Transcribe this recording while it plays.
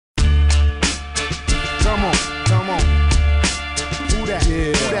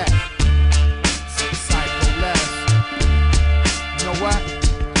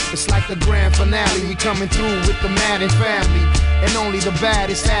the grand finale. We coming through with the Madden family. And only the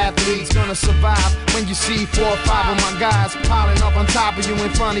baddest athletes gonna survive when you see 4 or 5 of my guys piling up on top of you in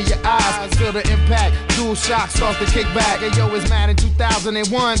front of your eyes. Feel the impact, dual shock starts to kick back. Hey yo, it's Madden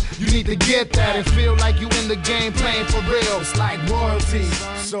 2001, you need to get that and feel like you in the game playing for real. It's like royalty,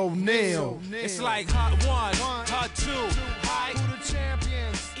 so nil. It's like Hut 1, Hut 2, high. Who the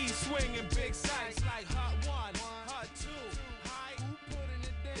champions? East swing and big sights like Hut 1, Hut 2,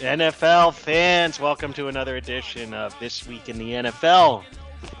 high. NFL fans, welcome to another edition of This Week in the NFL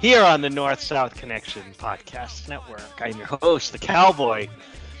here on the North-South Connection Podcast Network. I'm your host, the Cowboy,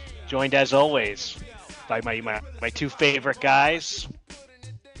 joined as always by my two favorite guys.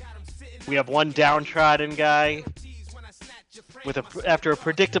 We have one downtrodden guy after a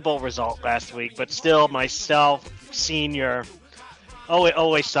predictable result last week, but still myself, senior. Oh, it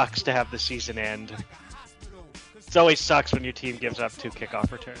always sucks to have the season end. It always sucks when your team gives up 2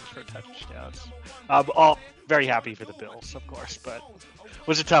 kickoff returns for touchdowns. All very happy for the Bills, of course, but it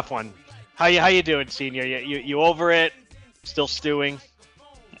was a tough one. How you doing, senior? You over it? Still stewing?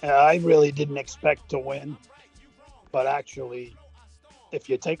 I really didn't expect to win, but actually, if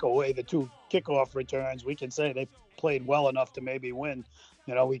you take away the 2 kickoff returns, we can say they played well enough to maybe win.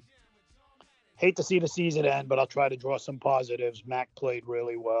 You know, we hate to see the season end, but I'll try to draw some positives. Mac played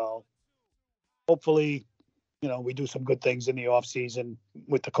really well. Hopefully, you know, we do some good things in the offseason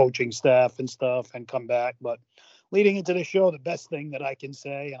with the coaching staff and stuff and come back. But leading into the show, the best thing that I can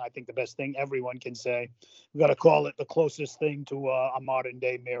say, and I think the best thing everyone can say, we got to call it the closest thing to a modern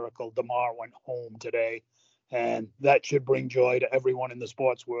day miracle. DeMar went home today, and that should bring joy to everyone in the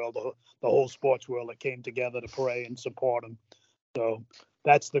sports world, the whole sports world that came together to pray and support him. So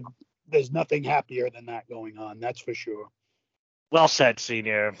there's nothing happier than that going on. That's for sure. Well said,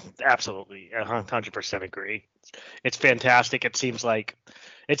 senior. Absolutely, 100% agree. It's fantastic. It seems like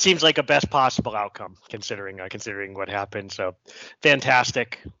a best possible outcome considering what happened. So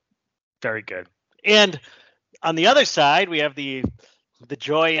fantastic, very good. And on the other side, we have the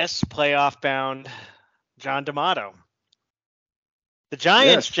joyous playoff bound John D'Amato. The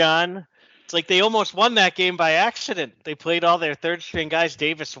Giants, yes. John. It's like they almost won that game by accident. They played all their third string guys,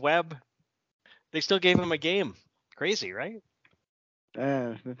 Davis Webb. They still gave him a game. Crazy, right?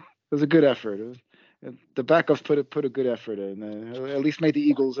 It was a good effort. The backups put a good effort in. At least made the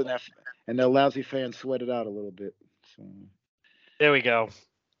Eagles and their lousy fans sweat it out a little bit. So. There we go.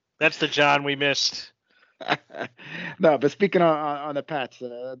 That's the John we missed. No, but speaking on the Pats,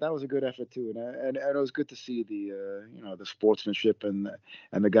 that was a good effort too, and it was good to see the sportsmanship and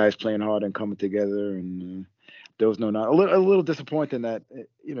the guys playing hard and coming together. And there was a little disappointing that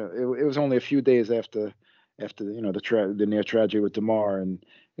it was only a few days after the near tragedy with DeMar, and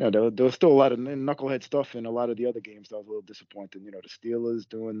there was still a lot of knucklehead stuff in a lot of the other games that was a little disappointing. The Steelers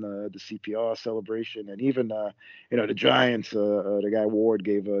doing the CPR celebration, and even the Giants, the guy Ward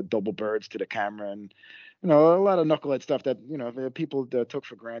gave double birds to the camera, and a lot of knucklehead stuff that people took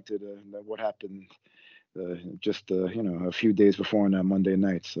for granted what happened just a few days before on that Monday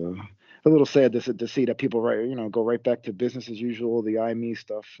night. So a little sad to see that people go right back to business as usual, the I me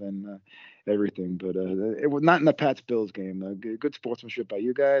stuff and everything. But it was not in the Pats Bills game. Good sportsmanship by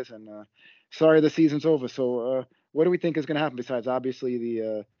you guys, and sorry the season's over. So what do we think is going to happen besides obviously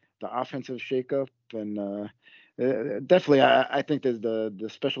the offensive shakeup and definitely I think the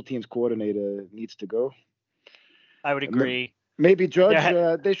special teams coordinator needs to go. I would agree. Maybe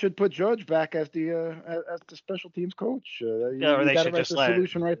Judge. They should put Judge back as the special teams coach. Or they should just let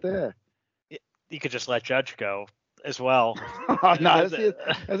solution right there. You could just let Judge go as well. No,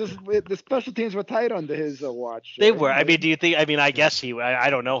 the special teams were tight under his watch. They were. I mean, do you think? I mean, I guess I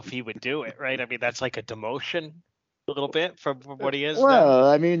don't know if he would do it, right? I mean, that's like a demotion, a little bit from what he is. Well, now.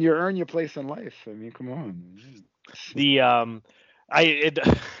 I mean, you earn your place in life. I mean, come on.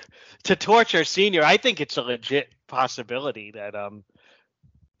 To torture senior, I think it's a legit possibility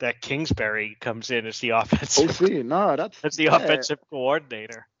that Kingsbury comes in as the offensive. OC, no, that's the offensive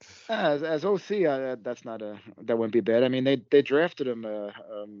coordinator. As OC, that's not that wouldn't be bad. I mean, they drafted him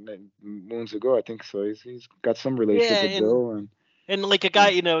moons ago, I think so. He's got some relationship with Bill and like a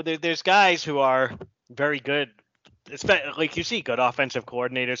guy, there's guys who are very good. It's like you see good offensive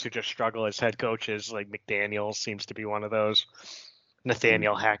coordinators who just struggle as head coaches. Like McDaniels seems to be one of those.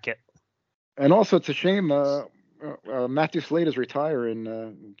 Nathaniel Hackett. And also, it's a shame. Matthew Slater's retiring.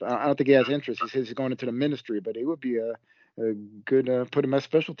 I don't think he has interest. He says he's going into the ministry, but he would be a good put him as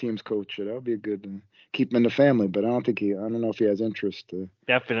special teams coach. That would be a good keep him in the family. But I don't know if he has interest.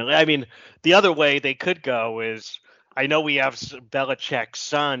 Definitely. I mean, the other way they could go is I know we have Belichick's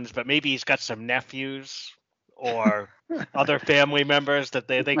sons, but maybe he's got some nephews or other family members that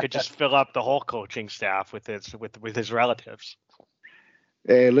they could just fill up the whole coaching staff with his relatives.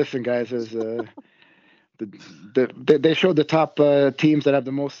 Hey, listen, guys, they showed the top teams that have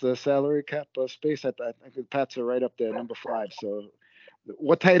the most salary cap space. I think the Pats are right up there, number 5. So,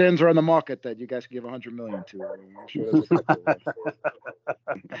 what tight ends are on the market that you guys can give $100 million to? I'm sure there's a couple.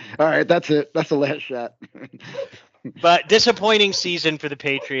 All right, that's it. That's the last shot. But disappointing season for the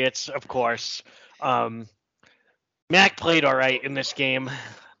Patriots, of course. Mac played all right in this game.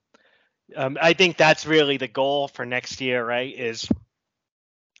 I think that's really the goal for next year, right? Is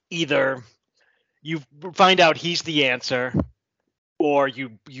either you find out he's the answer, or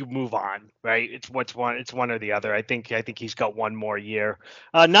you move on, right? It's one or the other. I think he's got one more year.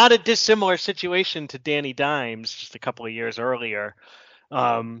 Not a dissimilar situation to Danny Dimes just a couple of years earlier.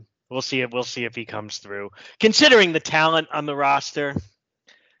 We'll see if he comes through. Considering the talent on the roster,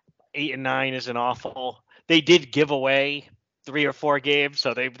 8 and 9 isn't awful. They did give away 3 or 4 games,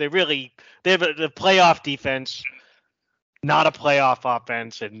 so they have the playoff defense, not a playoff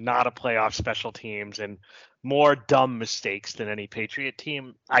offense, and not a playoff special teams, and more dumb mistakes than any Patriot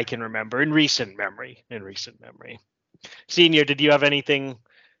team I can remember in recent memory. Senior, did you have anything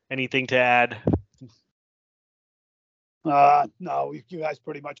to add? No, you guys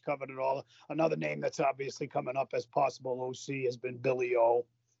pretty much covered it all. Another name that's obviously coming up as possible OC has been Billy O,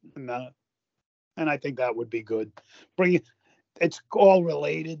 and I think that would be good. It's all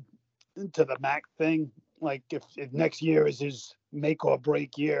related to the Mac thing. Like if next year is his make or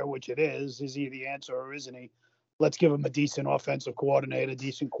break year, which it is he the answer or isn't he? Let's give him a decent offensive coordinator,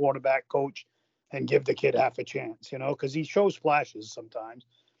 decent quarterback coach, and give the kid half a chance, because he shows flashes sometimes.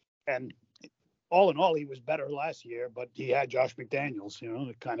 And all in all, he was better last year, but he had Josh McDaniels,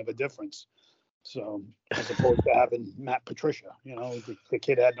 kind of a difference. So as opposed to having Matt Patricia, the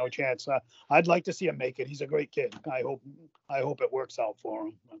kid had no chance. I'd like to see him make it. He's a great kid. I hope it works out for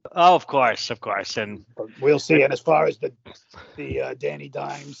him. Oh, of course, and but we'll see. And as far as the Danny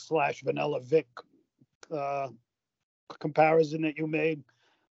Dimes / Vanilla Vic comparison that you made,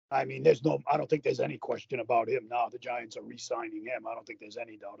 I mean, I don't think there's any question about him now. The Giants are re-signing him. I don't think there's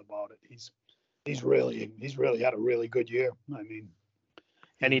any doubt about it. He's really had a really good year. I mean,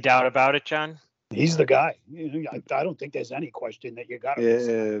 any doubt about it, John? He's the guy. I don't think there's any question that you got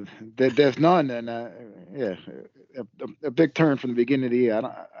to. There's none, and a big turn from the beginning of the year.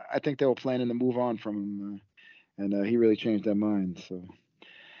 I think they were planning to move on from him, and he really changed their mind. So,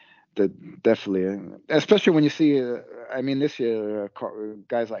 definitely, especially when you see, this year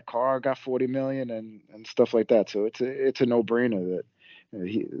guys like Carr got $40 million and stuff like that. So it's a no-brainer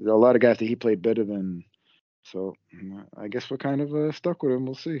that a lot of guys that he played better than. So I guess we're kind of stuck with him.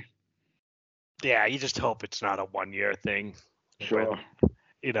 We'll see. Yeah, you just hope it's not a 1-year thing. Sure.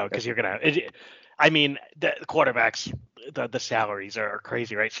 Because you're gonna. The quarterbacks, the salaries are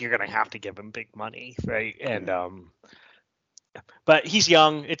crazy, right? So you're gonna have to give him big money, right? And but he's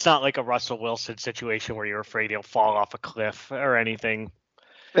young. It's not like a Russell Wilson situation where you're afraid he'll fall off a cliff or anything.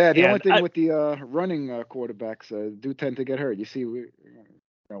 Yeah, the only thing with the running quarterbacks do tend to get hurt. You see, we'll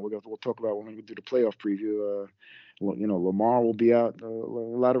talk about when we do the playoff preview. Lamar will be out. A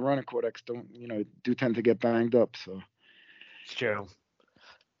lot of running quarterbacks do tend to get banged up. So it's true.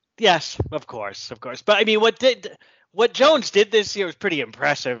 Yes, of course. But I mean, what Jones did this year was pretty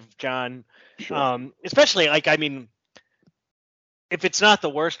impressive, John. Sure. Especially if it's not the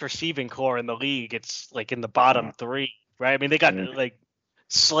worst receiving core in the league, it's like in the bottom 3, right? I mean, they got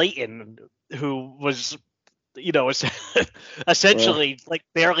Slayton, who was essentially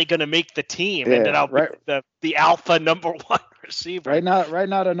barely going to make the team, ended up the alpha number 1 receiver. Right now,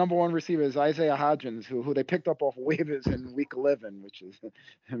 the number 1 receiver is Isaiah Hodgins, who they picked up off waivers in week 11, which is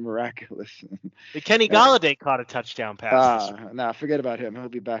miraculous. Kenny Galladay caught a touchdown pass. Forget about him. He'll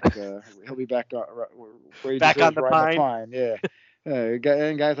be back. He'll be back. Where he back on the right pine. Yeah. And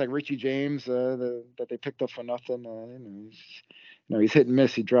guys like Richie James that they picked up for nothing. He's hit and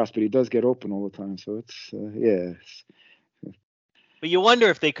miss. He drops, but he does get open all the time. So it's But you wonder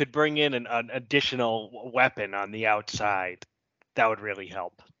if they could bring in an additional weapon on the outside. That would really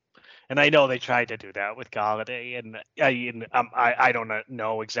help. And I know they tried to do that with Galladay, and I don't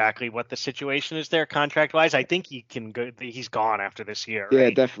know exactly what the situation is there contract-wise. I think he can go. He's gone after this year. Yeah,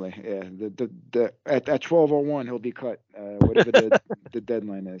 right? definitely. Yeah, at 12:01 he'll be cut, whatever the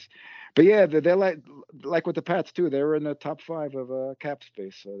deadline is. But yeah, they're like with the Pats too. They're in the top 5 of cap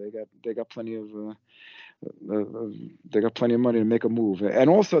space, so they got plenty of money to make a move. And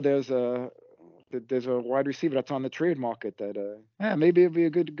also there's a wide receiver that's on the trade market that maybe it'd be a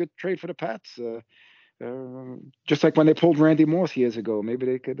good trade for the Pats. Just like when they pulled Randy Moss years ago, maybe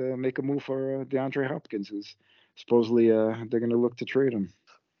they could make a move for DeAndre Hopkins, who's supposedly they're going to look to trade him.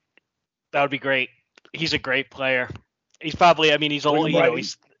 That would be great. He's a great player. He's probably, I mean, he's only,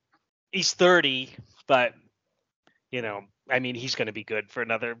 he's 30, but I mean, he's going to be good for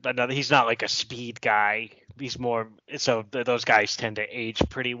another. He's not like a speed guy. He's more so. Those guys tend to age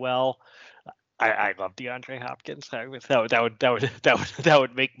pretty well. I love DeAndre Hopkins. That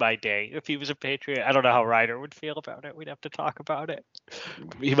would make my day if he was a Patriot. I don't know how Ryder would feel about it. We'd have to talk about it.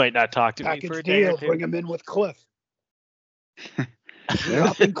 He might not talk to me for a day or two. Bring him in with Cliff.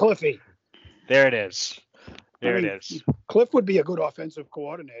 Dropping Cliffy. There it is. It is. Cliff would be a good offensive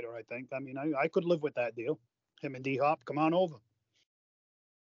coordinator, I think. I mean, I could live with that deal. Him and D-Hop, come on over.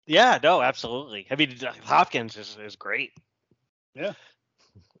 Yeah, no, absolutely. I mean, Hopkins is great. Yeah.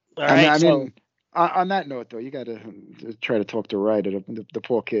 All right. I mean, on that note, though, you got to try to talk to Ryder, the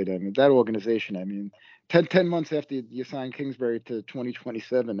poor kid. I mean, that organization, I mean, 10 months after you sign Kingsbury to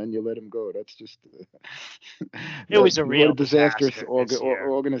 2027 and you let him go, that's just it was a real disastrous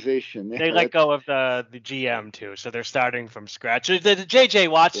organization. They let go of the GM too, so they're starting from scratch. The JJ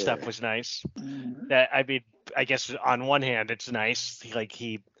Watt stuff was nice. That, I mean, I guess on one hand it's nice,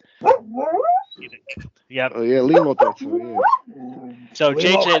 yeah. Oh yeah, Lilo thought so. Yeah. So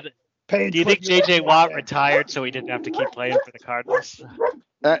JJ. Do you think J.J. Watt retired so he didn't have to keep playing for the Cardinals?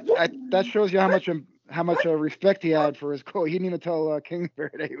 That shows you how much respect he had for his coach. He didn't even tell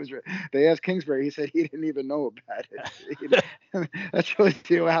Kingsbury that he was. They asked Kingsbury. He said he didn't even know about it. That shows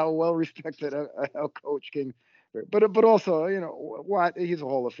you how well respected a coach Kingsbury. But also, Watt, he's a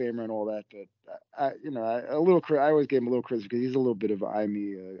Hall of Famer and all that. But I always gave him a little credit because he's a little bit of I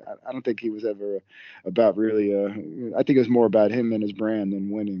don't think he was ever about really. I think it was more about him and his brand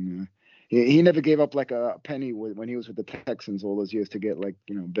than winning. He never gave up like a penny when he was with the Texans all those years to get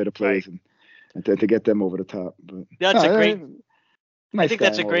better players and to get them over the top. But that's a great. Nice I think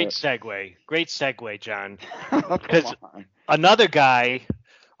that's a great segue. Great segue, John. Because another guy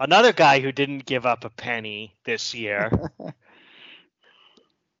who didn't give up a penny this year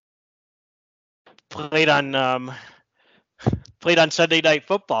played on Sunday Night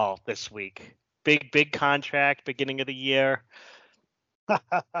Football this week. Big contract, beginning of the year.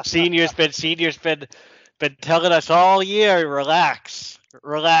 Seniors been telling us all year, relax.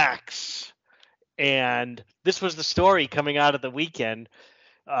 And this was the story coming out of the weekend.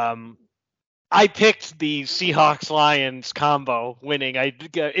 I picked the Seahawks-Lions combo winning. I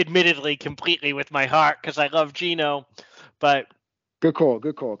admittedly completely with my heart because I love Geno, but good call.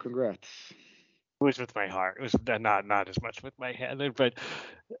 Congrats. It was with my heart. It was not as much with my head, but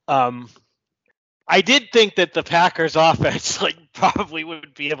I did think that the Packers offense probably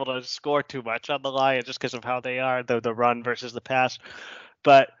wouldn't be able to score too much on the Lions just because of how they are, the run versus the pass.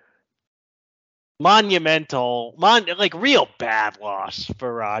 But monumental, real bad loss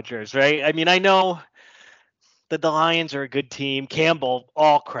for Rodgers, right? I mean, I know that the Lions are a good team. Campbell,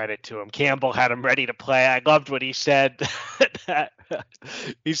 all credit to him. Campbell had him ready to play. I loved what he said.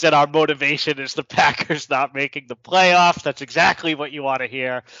 He said our motivation is the Packers not making the playoffs. That's exactly what you want to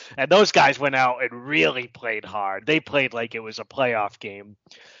hear. And those guys went out and really played hard. They played like it was a playoff game.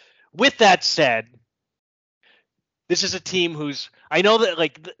 With that said, this is a team who's – I know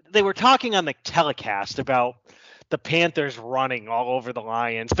that they were talking on the telecast about the Panthers running all over the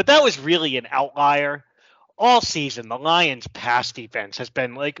Lions, but that was really an outlier. All season, the Lions' pass defense has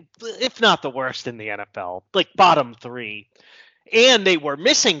been, if not the worst in the NFL, bottom three. And they were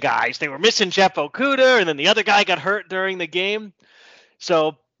missing guys. They were missing Jeff Okudah, and then the other guy got hurt during the game.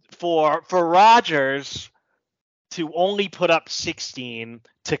 So for Rodgers to only put up 16,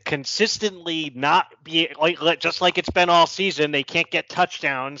 to consistently not be just like it's been all season, they can't get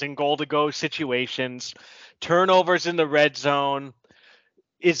touchdowns in goal-to-go situations, turnovers in the red zone,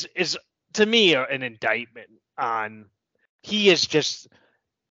 is to me an indictment on he is just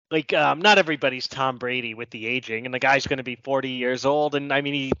not everybody's Tom Brady with the aging, and the guy's going to be 40 years old, and I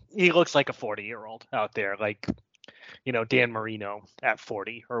mean he looks like a 40-year-old out there, Dan Marino at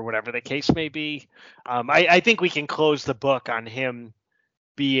 40 or whatever the case may be. I think we can close the book on him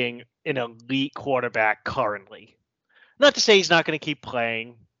being an elite quarterback currently. Not to say he's not going to keep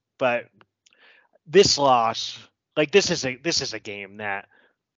playing, but this loss, this is a game that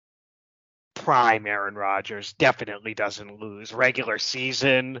prime Aaron Rodgers definitely doesn't lose. Regular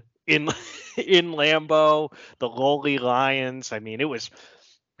season in Lambeau, the lowly Lions. I mean, it was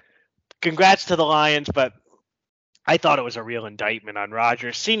congrats to the Lions, but I thought it was a real indictment on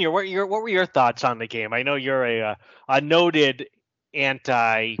Rodgers. Senior, what were your thoughts on the game? I know you're a noted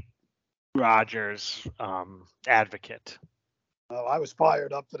anti-Rodgers advocate. I was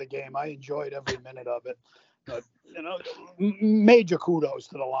fired up for the game. I enjoyed every minute of it. But, major kudos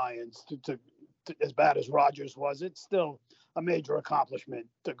to the Lions. To as bad as Rodgers was, it's still a major accomplishment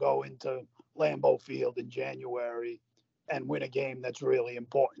to go into Lambeau Field in January and win a game that's really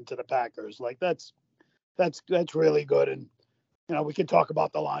important to the Packers. Like that's really good. And we can talk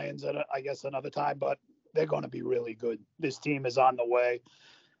about the Lions at I guess another time, but they're going to be really good. This team is on the way.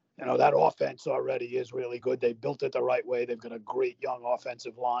 That offense already is really good. They built it the right way. They've got a great young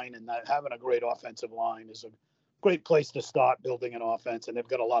offensive line, and having a great offensive line is a great place to start building an offense, and they've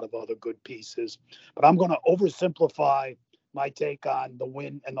got a lot of other good pieces. But I'm going to oversimplify my take on the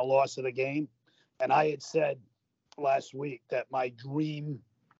win and the loss of the game. And I had said last week that my dream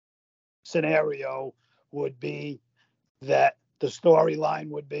scenario would be that the storyline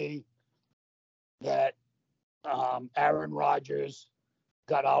would be that Aaron Rodgers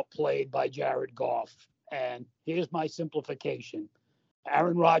got outplayed by Jared Goff. And here's my simplification.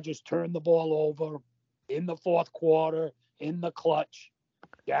 Aaron Rodgers turned the ball over in the fourth quarter, in the clutch.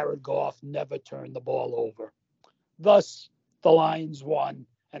 Jared Goff never turned the ball over. Thus, the Lions won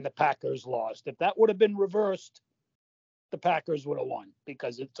and the Packers lost. If that would have been reversed, the Packers would have won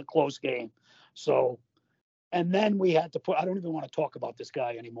because it's a close game. So, and then we had to I don't even want to talk about this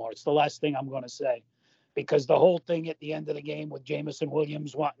guy anymore. It's the last thing I'm going to say. Because the whole thing at the end of the game with Jameson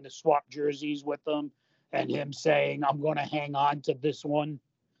Williams wanting to swap jerseys with them and him saying, I'm going to hang on to this one.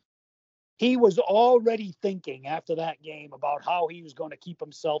 He was already thinking after that game about how he was going to keep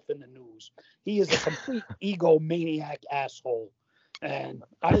himself in the news. He is a complete egomaniac asshole. And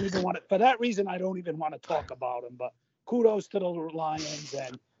I don't even want to, for that reason, I don't even want to talk about him. But kudos to the Lions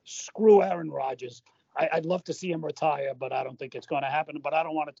and screw Aaron Rodgers. I'd love to see him retire, but I don't think it's going to happen. But I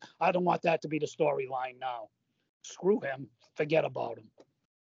don't want that to be the storyline now. Screw him. Forget about him.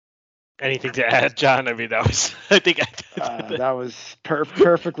 Anything to add, John? I mean, that was, that was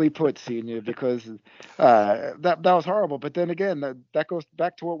perfectly put, Senior, because that was horrible. But then again, that goes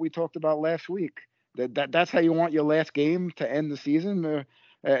back to what we talked about last week. That's how you want your last game to end the season.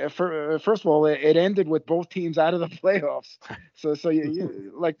 First of all, it ended with both teams out of the playoffs. So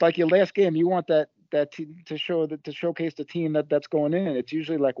you like your last game, you want that to showcase the team that's going in. It's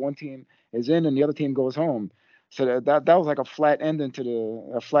usually like one team is in and the other team goes home. So that was like a flat ending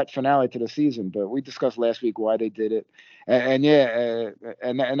to a flat finale to the season. But we discussed last week why they did it, and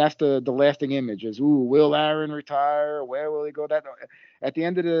that's the lasting image is, will Aaron retire? Where will he go? That at the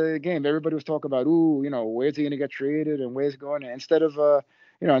end of the game, everybody was talking about, where's he going to get traded and where's he going? Instead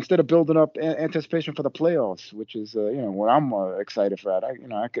of building up anticipation for the playoffs, which is what I'm excited for.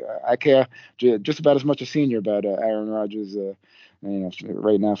 I care just about as much as Senior about Aaron Rodgers,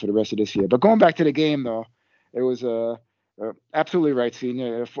 right now for the rest of this year. But going back to the game though, it was absolutely right,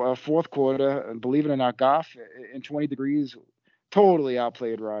 Senior. Fourth quarter, and believe it or not, Goff in 20 degrees totally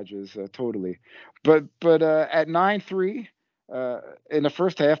outplayed Rodgers, totally. But at 9-3 in the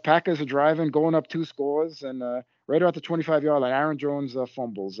first half, Packers are driving, going up 2 scores, and right out the 25-yard line, Aaron Jones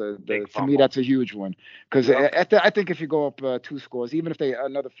fumbles. To me, that's a huge one because I think if you go up 2 scores, even if they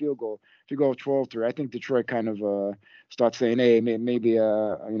another field goal, if you go 12-3, I think Detroit kind of starts saying, hey, maybe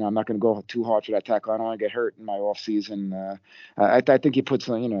I'm not going to go too hard for that tackle. I don't want to get hurt in my off season. I think you put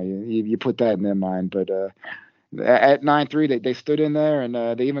some, you put that in their mind, but. At 9-3, they stood in there and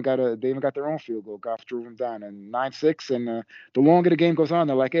they even got their own field goal. Goff drove them down, and 9-6. And the longer the game goes on,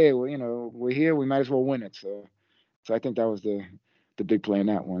 they're like, hey, well, we're here, we might as well win it. So I think that was the big play in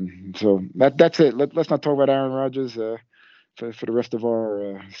that one. So that's it. Let's not talk about Aaron Rodgers for the rest of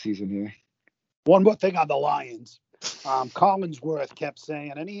our season here. One more thing on the Lions. Collinsworth kept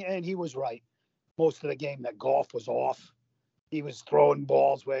saying, and he was right, most of the game that Goff was off. He was throwing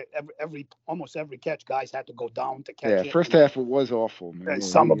balls where almost every catch, guys had to go down to catch it. Yeah, first half it was awful. And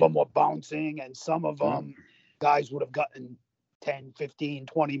some of them were bouncing, and some of them guys would have gotten 10, 15,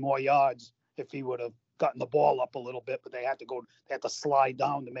 20 more yards if he would have gotten the ball up a little bit, but they had to slide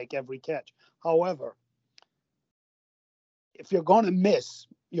down to make every catch. However, if you're going to miss,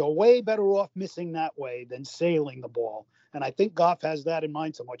 you're way better off missing that way than sailing the ball. And I think Goff has that in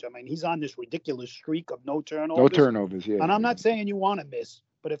mind so much. I mean, he's on this ridiculous streak of no turnovers. No turnovers, yeah. And I'm not saying you want to miss,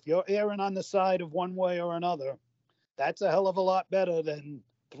 but if you're erring on the side of one way or another, that's a hell of a lot better than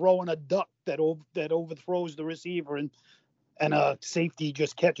throwing a duck that overthrows the receiver and a safety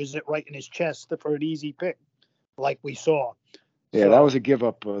just catches it right in his chest for an easy pick, like we saw. Yeah, that was a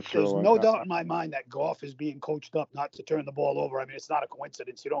give-up throw. There's no doubt in my mind that Goff is being coached up not to turn the ball over. I mean, it's not a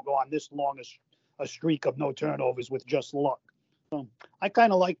coincidence. You don't go on this long a streak of no turnovers with just luck. So I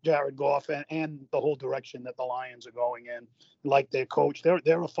kind of like Jared Goff and the whole direction that the Lions are going in. Like their coach,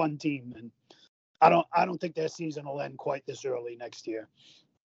 they're a fun team, and I don't think their season will end quite this early next year.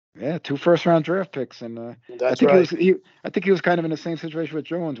 Yeah, 2 first-round draft picks, and I That's think right. I think he was kind of in the same situation with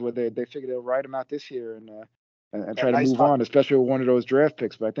Jones, where they figured they'll ride him out this year and Yeah, try to nice move on, especially with one of those draft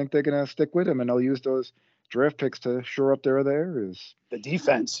picks. But I think they're gonna stick with him, and they'll use those draft picks to shore up their other areas. the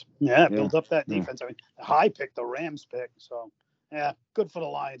defense. Yeah, Yeah, build up that yeah. defense. I mean, the high pick, the Rams pick. So, yeah, good for the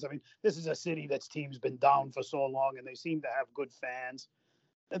Lions. I mean, this is a city that's team's been down for so long, and they seem to have good fans.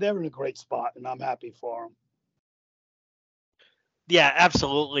 They're in a great spot, and I'm happy for them. Yeah,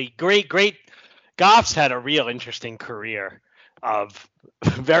 absolutely. Great. Goff's had a real interesting career of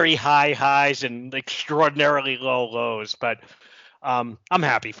very high highs and extraordinarily low lows, but I'm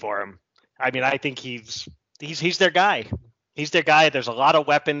happy for him. I mean, I think he's their guy. He's their guy. There's a lot of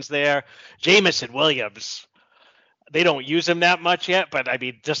weapons there. Jamison Williams, they don't use him that much yet, but I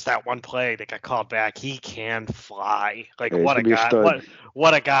mean, just that one play that got called back, he can fly. Like, Yeah, he's what a gonna be a guy! stud.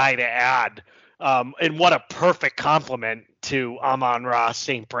 What a guy to add. And what a perfect compliment to Amon-Ra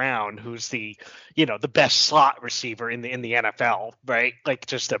St. Brown, who's the best slot receiver in the NFL, right? Like,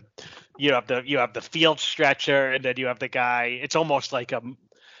 just you have the field stretcher, and then you have the guy. It's almost like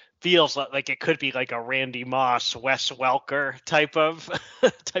feels like it could be like a Randy Moss, Wes Welker type of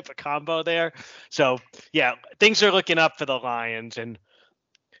combo there. So yeah, things are looking up for the Lions, and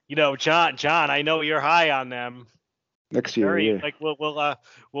John, I know you're high on them. Next year, yeah. Like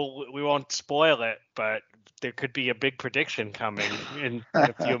we won't spoil it, but there could be a big prediction coming in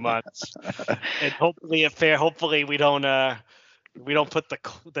a few months, and hopefully we don't put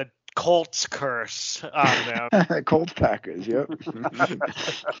the Colts curse on them. Colts Packers, yep. All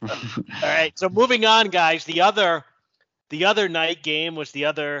right, so moving on, guys. The other night game was the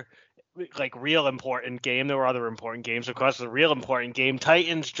other real important game. There were other important games, of course. The real important game,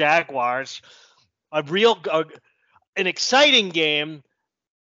 Titans Jaguars, an exciting game,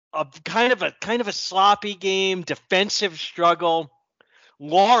 kind of a sloppy game, defensive struggle.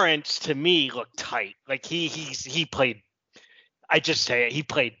 Lawrence, to me, looked tight. Like he played. I just say it, he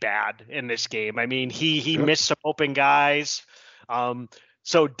played bad in this game. I mean, he missed some open guys.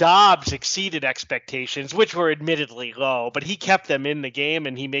 So Dobbs exceeded expectations, which were admittedly low, but he kept them in the game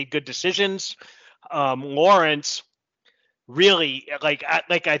and he made good decisions. Lawrence really, like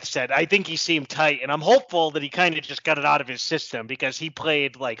I said, I think he seemed tight, and I'm hopeful that he kind of just got it out of his system because he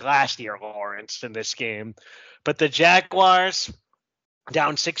played like last year Lawrence in this game. But the Jaguars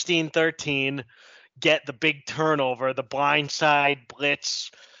down 16-13. Get the big turnover, the blindside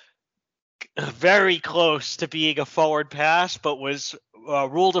blitz, very close to being a forward pass, but was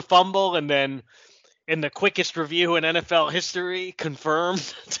ruled a fumble, and then in the quickest review in NFL history,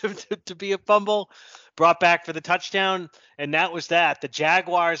 confirmed to be a fumble, brought back for the touchdown, and that was that. The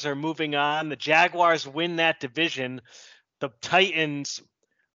Jaguars are moving on. The Jaguars win that division. The Titans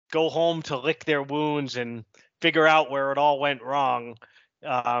go home to lick their wounds and figure out where it all went wrong.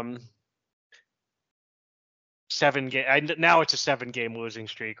 Now it's a 7-game losing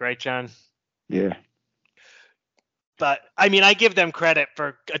streak, right, John? Yeah. But I mean, I give them credit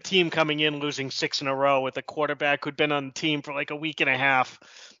for a team coming in losing 6 in a row with a quarterback who'd been on the team for like a week and a half.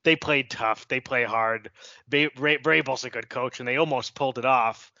 They played tough. They play hard. Vrabel's a good coach, and they almost pulled it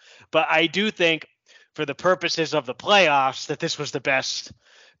off. But I do think, for the purposes of the playoffs, that this was the best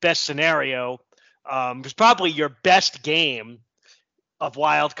scenario. It was probably your best game of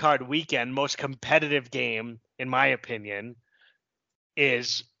wild card weekend, most competitive game, in my opinion,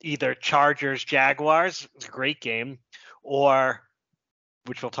 is either Chargers Jaguars, it's a great game, or,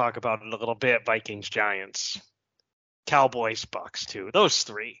 which we'll talk about in a little bit, Vikings Giants, Cowboys Bucks too. Those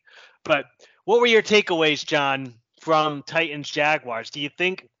three. But what were your takeaways, John, from Titans Jaguars? Do you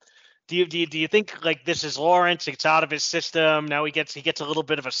think like this is Lawrence? It's out of his system now. He gets a little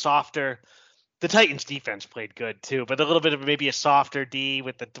bit of a softer. The Titans defense played good too, but a little bit of maybe a softer D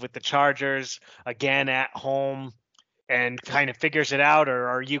with the Chargers again at home, and kind of figures it out. Or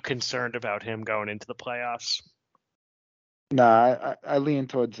are you concerned about him going into the playoffs? Nah, I lean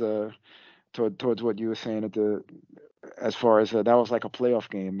towards what you were saying as far as that was like a playoff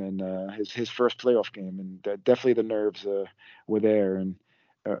game, and his first playoff game, and definitely the nerves were there, and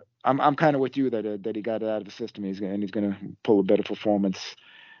I'm kind of with you that he got it out of the system. He's gonna pull a better performance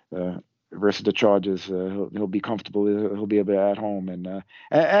versus the Chargers. He'll be comfortable. He'll be able to at home, and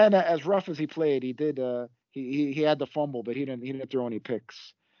as rough as he played, he did. He had the fumble, but he didn't throw any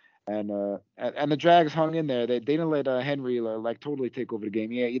picks. And the Jags hung in there. They didn't let Henry totally take over the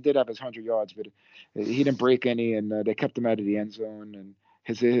game. Yeah, he did have his 100 yards, but he didn't break any, and they kept him out of the end zone. And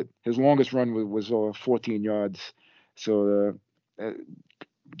his longest run was 14 yards. So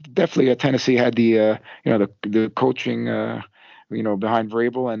definitely Tennessee had the coaching behind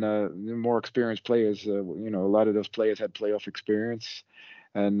Vrabel and more experienced players. A lot of those players had playoff experience,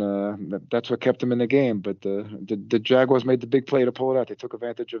 and that's what kept them in the game. But the Jaguars made the big play to pull it out. They took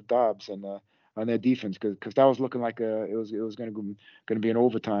advantage of Dobbs and on their defense because that was looking like it was going to be an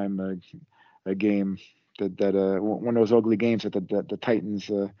overtime a game. That one of those ugly games that the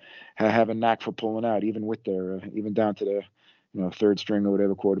Titans have a knack for pulling out, even with their even down to the third string or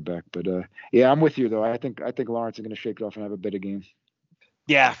whatever quarterback. But yeah, I'm with you though. I think Lawrence is going to shake it off and have a better game.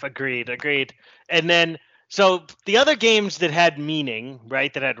 Yeah, agreed. And then so the other games that had meaning,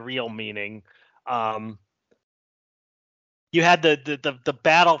 right? That had real meaning. You had the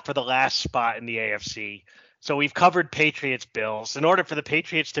battle for the last spot in the AFC. So we've covered Patriots Bills. In order for the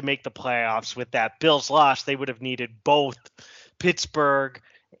Patriots to make the playoffs with that Bills loss, they would have needed both Pittsburgh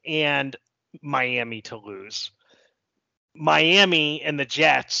and Miami to lose. Miami and the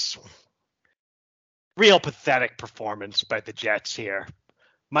Jets, real pathetic performance by the Jets here.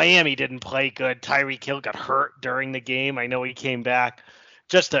 Miami didn't play good. Tyreek Hill got hurt during the game. I know he came back.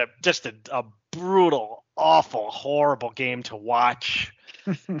 Just a brutal, awful, horrible game to watch.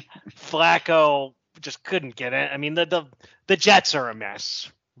 Flacco just couldn't get it. I mean, the Jets are a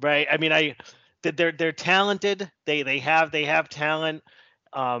mess, right? I mean, they're talented. They have talent.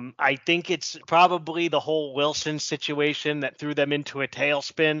 I think it's probably the whole Wilson situation that threw them into a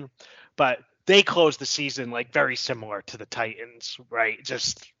tailspin, but they closed the season like very similar to the Titans, right?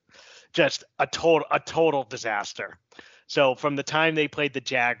 Just a total disaster. So from the time they played the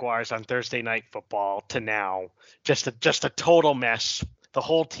Jaguars on Thursday Night Football to now, just a total mess. The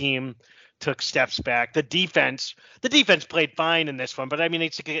whole team took steps back. The defense played fine in this one, but I mean,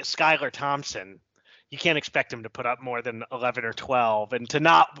 it's Skylar Thompson. You can't expect him to put up more than 11 or 12, and to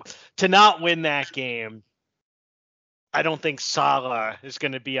not win that game. I don't think Saleh is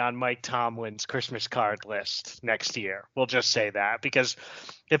going to be on Mike Tomlin's Christmas card list next year. We'll just say that, because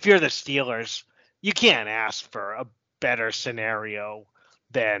if you're the Steelers, you can't ask for a better scenario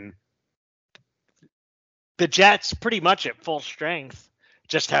than the Jets pretty much at full strength,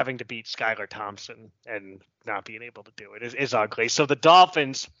 just having to beat Skylar Thompson and not being able to do it is ugly. So the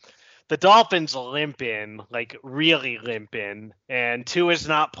Dolphins limp in, like really limp in, and Tua's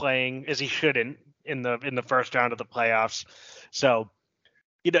not playing as he shouldn't in the first round of the playoffs. So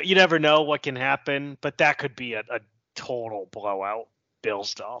you never know what can happen, but that could be a total blowout.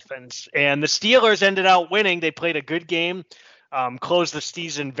 Bills Dolphins, and the Steelers ended out winning. They played a good game, closed the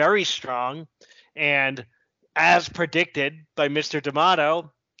season very strong, and as predicted by Mr.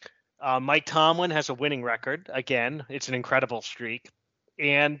 D'Amato, Mike Tomlin has a winning record. Again, it's an incredible streak,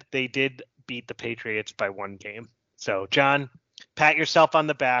 and they did beat the Patriots by one game. So, John, pat yourself on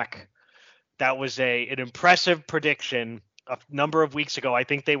the back. That was an impressive prediction a number of weeks ago. I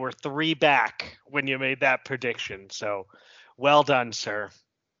think they were 3 back when you made that prediction. So, well done, sir.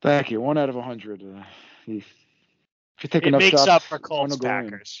 Thank you. 1 out of 100. If you take it enough makes shots, up for Colts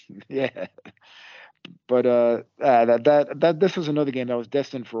Packers. Yeah. But that this was another game that was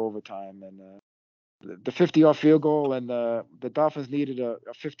destined for overtime, and the 50-yard field goal, and the Dolphins needed a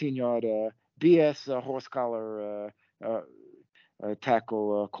 15-yard BS horse collar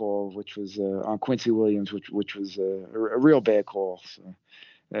tackle call, which was on Quincy Williams, which was a real bad call. So,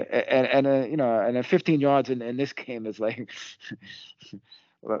 and a 15 yards in this game is like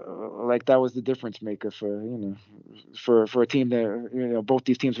like that was the difference maker for a team that both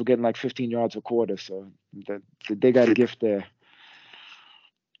these teams were getting like 15 yards a quarter, so that they got a gift there.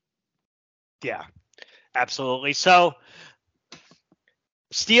 Yeah, absolutely. So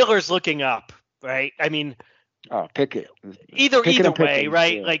Steelers looking up, right? I mean, pick it. Either way,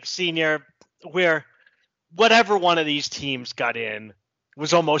 right? Yeah. Like, Senior, where whatever one of these teams got in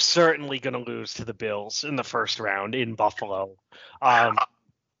was almost certainly going to lose to the Bills in the first round in Buffalo.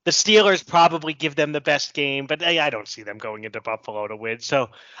 The Steelers probably give them the best game, but I don't see them going into Buffalo to win. So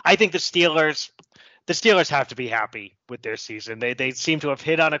I think the Steelers have to be happy with their season. They seem to have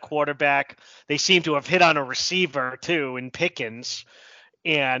hit on a quarterback. They seem to have hit on a receiver too in Pickens,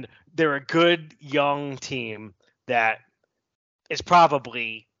 and they're a good young team that is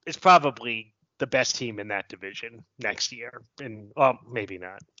probably the best team in that division next year. And maybe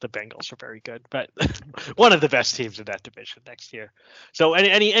not. The Bengals are very good, but one of the best teams in that division next year. So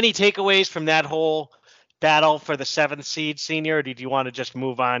any takeaways from that whole battle for the 7th seed, Senior, or did you want to just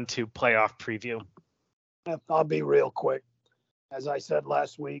move on to playoff preview? I'll be real quick. As I said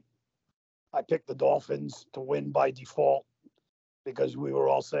last week, I picked the Dolphins to win by default because we were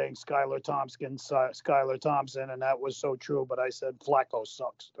all saying Skylar Thompson, and that was so true. But I said Flacco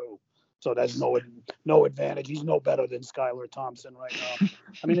sucks too. So there's no advantage. He's no better than Skylar Thompson right now.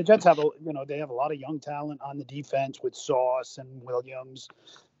 I mean, the Jets have they have a lot of young talent on the defense with Sauce and Williams,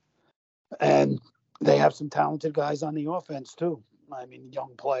 and they have some talented guys on the offense too. I mean,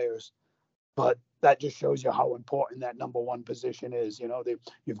 young players, but that just shows you how important that number one position is.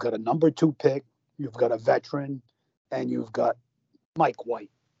 You've got a number 2 pick, you've got a veteran, and you've got Mike White,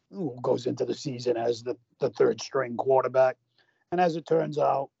 who goes into the season as the third string quarterback. And as it turns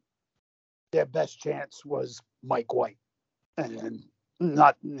out, their best chance was Mike White, and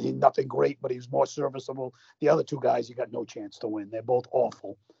nothing great, but he was more serviceable. The other 2 guys, you got no chance to win. They're both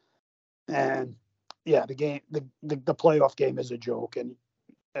awful. And yeah, the playoff game is a joke. And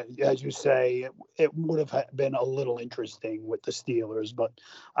as you say, it would have been a little interesting with the Steelers, but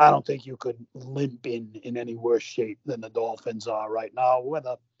I don't think you could limp in any worse shape than the Dolphins are right now,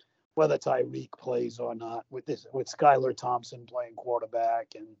 whether Tyreek plays or not, with Skylar Thompson playing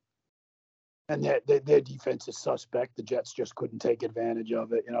quarterback and their defense is suspect. The Jets just couldn't take advantage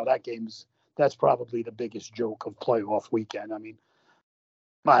of it. That's probably the biggest joke of playoff weekend. I mean,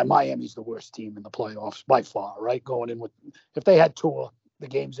 Miami's the worst team in the playoffs by far, right? Going in with, if they had Tua, the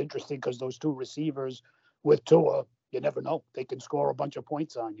game's interesting because those 2 receivers with Tua, you never know. They can score a bunch of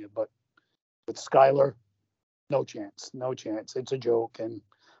points on you, but with Skylar, no chance. It's a joke. And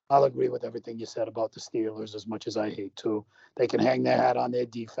I'll agree with everything you said about the Steelers, as much as I hate to. They can hang their hat on their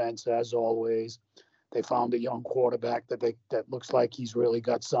defense, as always. They found a young quarterback that looks like he's really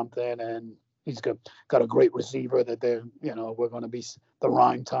got something, and he's got a great receiver that we're going to be the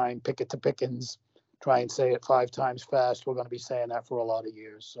rhyme time, pick it to Pickens, try and say it 5 times fast. We're going to be saying that for a lot of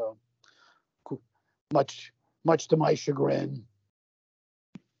years. So much to my chagrin.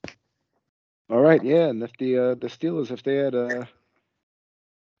 All right, yeah, and if the Steelers, if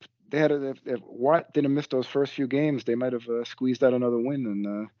if Watt didn't miss those first few games, they might have squeezed out another win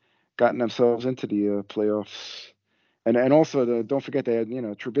and gotten themselves into the playoffs. And also, don't forget they had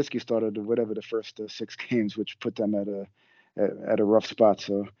Trubisky started whatever the first 6 games, which put them at a rough spot.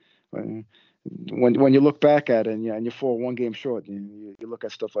 So when you look back at it and you fall 1 game short, you look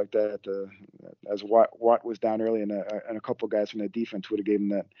at stuff like that. As Watt was down early, and a couple guys from their defense would have given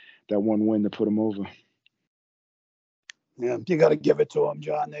that 1 win to put them over. Yeah, you got to give it to them,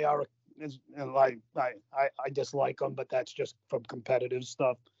 John. They are, I dislike them, but that's just from competitive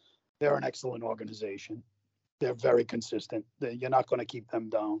stuff. They're an excellent organization. They're very consistent. You're not going to keep them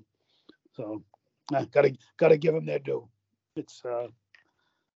down. So, got to give them their due. It's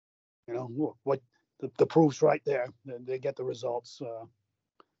what the proof's right there. They get the results.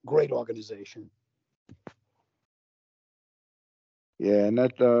 Great organization. Yeah, and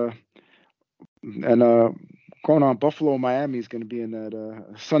going on, Buffalo, Miami is going to be in that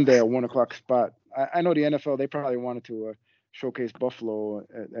Sunday at 1:00 spot. I know the NFL, they probably wanted to showcase Buffalo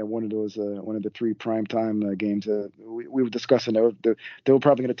at one of the 3 primetime games. We were discussing they were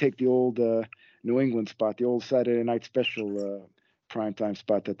probably going to take the old New England spot, the old Saturday night special primetime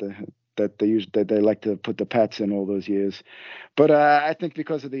spot that they like to put the Pats in all those years. But I think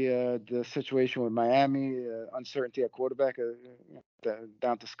because of the situation with Miami, uncertainty at quarterback,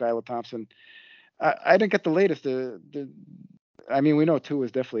 down to Skylar Thompson, I didn't get the latest. I mean, we know Tua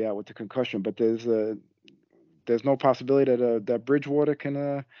is definitely out with the concussion, but there's no possibility that Bridgewater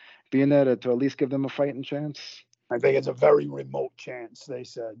can be in there to at least give them a fighting chance. I think it's a very remote chance, they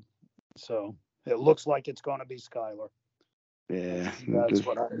said. So it looks like it's going to be Skylar. Yeah, that's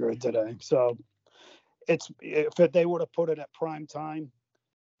what I heard today. So if they would have put it at prime time,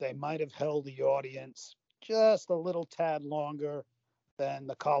 they might have held the audience just a little tad longer than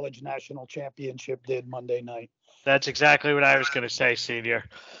the college national championship did Monday night. That's exactly what I was going to say, Senior.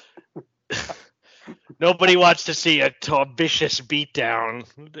 Nobody wants to see a vicious beatdown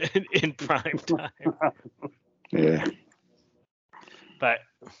in prime time. Yeah. But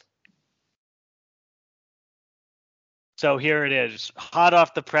so here it is, hot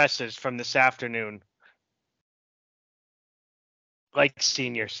off the presses from this afternoon. Like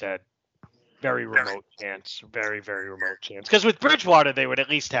Senior said, very remote chance, very, very remote chance. Because with Bridgewater, they would at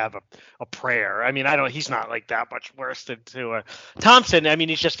least have a prayer. I mean, he's not like that much worse than Tua. Thompson, I mean,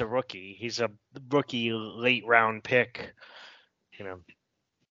 he's just a rookie. He's a rookie late round pick.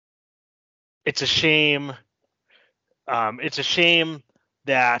 It's a shame. It's a shame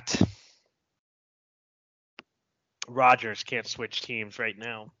that Rodgers can't switch teams right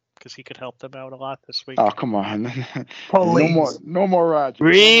now, because he could help them out a lot this week. Oh, come on. No more Rodgers.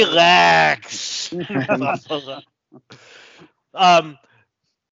 Relax.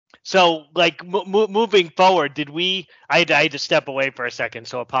 So, like, moving forward, I had to step away for a second,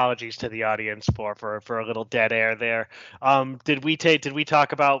 so apologies to the audience for a little dead air there. Did we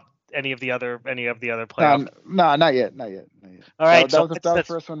talk about any of the other playoff? No, not yet. All right, That so was that was the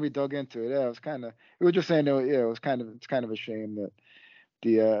first one we dug into. Yeah, it was kind of. We were just saying, it's kind of a shame that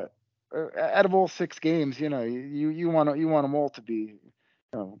the out of all 6 games, you want them all to be,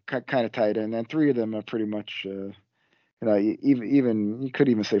 kind of tight, and then 3 of them are pretty much, even you could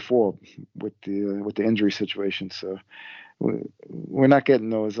even say 4 with the injury situation. So we're not getting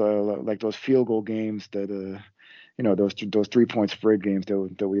those like those field goal games that those 3-point spread games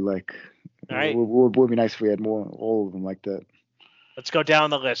that we like. All right. Would be nice if we had all of them like that. Let's go down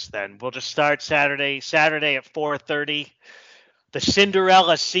the list then. We'll just start Saturday at 4:30. The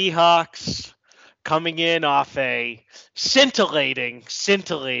Cinderella Seahawks coming in off a scintillating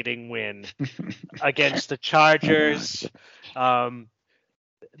win against the Chargers.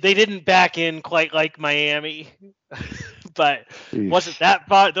 They didn't back in quite like Miami, but wasn't that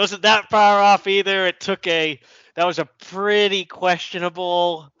far off either. That was a pretty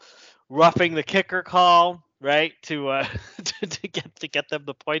questionable roughing the kicker call, right? To get them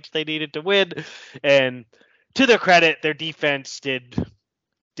the points they needed to win. And to their credit, their defense did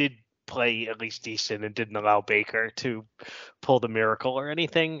play at least decent and didn't allow Baker to pull the miracle or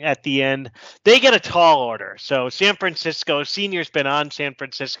anything at the end. They get a tall order. So San Francisco, Senior's been on San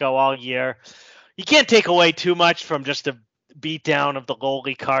Francisco all year. You can't take away too much from just a beatdown of the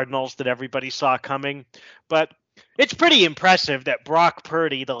lowly Cardinals that everybody saw coming. But it's pretty impressive that Brock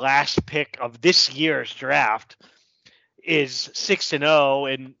Purdy, the last pick of this year's draft, is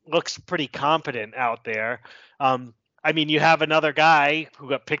 6-0 and looks pretty competent out there. I mean, you have another guy who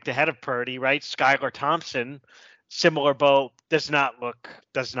got picked ahead of Purdy, right? Skylar Thompson, similar boat, does not look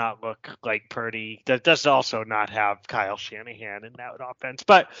like Purdy. Does also not have Kyle Shanahan in that offense.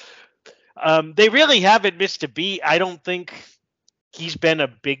 But they really haven't missed a beat. I don't think he's been a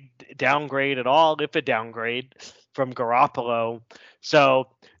big downgrade at all, if a downgrade, from Garoppolo. So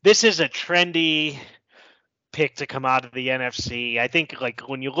this is a trendy pick to come out of the NFC. I think, like,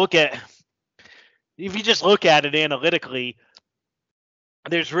 if you just look at it analytically,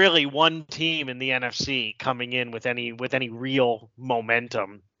 there's really one team in the NFC coming in with any real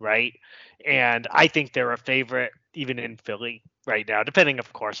momentum, right? And I think they're a favorite even in Philly right now, depending,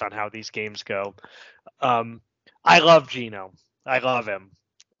 of course, on how these games go. I love Geno. I love him,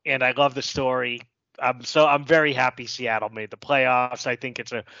 and I love the story. I'm very happy Seattle made the playoffs. I think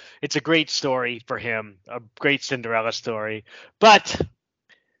it's a great story for him, a great Cinderella story. But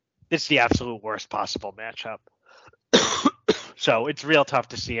it's the absolute worst possible matchup. So it's real tough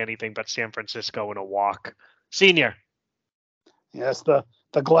to see anything but San Francisco in a walk. Senior. Yes, the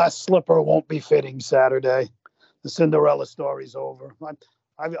glass slipper won't be fitting Saturday. The Cinderella story's over.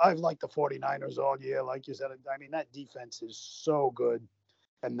 I've liked the 49ers all year. Like you said, I mean, that defense is so good.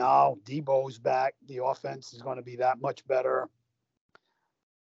 And now Debo's back. The offense is going to be that much better.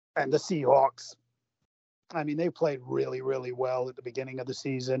 And the Seahawks, I mean, they played really, really well at the beginning of the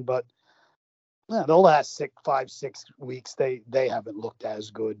season, but the last 5-6 weeks, they haven't looked as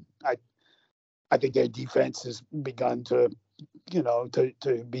good. I think their defense has begun to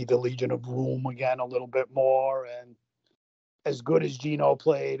be the Legion of Boom again a little bit more. And as good as Geno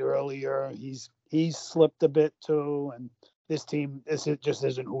played earlier, he's slipped a bit too. And this team, it just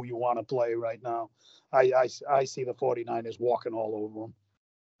isn't who you want to play right now. I see the 49ers walking all over them.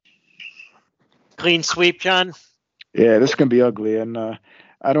 Clean sweep, John? Yeah, this can be ugly. And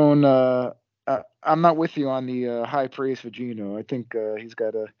I'm not with you on the high praise for Geno. I think he's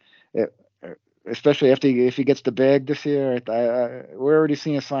got especially if he gets the bag this year. We're already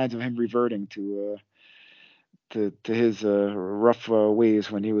seeing signs of him reverting to his rough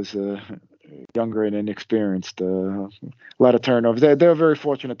ways when he was younger and inexperienced. A lot of turnovers. They're very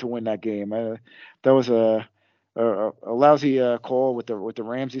fortunate to win that game. That was a lousy call with the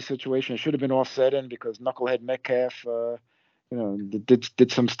Ramsey situation. It should have been offset in because knucklehead Metcalf,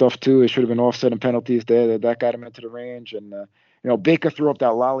 did some stuff too. It should have been offset and penalties there. That got him into the range, and Baker threw up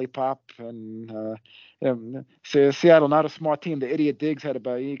that lollipop, and Seattle, not a smart team. The idiot Diggs had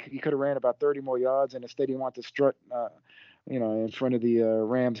he could have ran about 30 more yards, and instead he wanted to strut, in front of the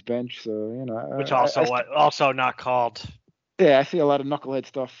Rams bench. So which also not called. Yeah, I see a lot of knucklehead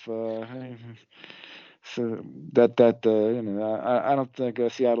stuff. So that I don't think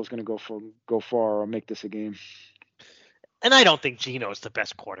Seattle's going to go far or make this a game. And I don't think Geno is the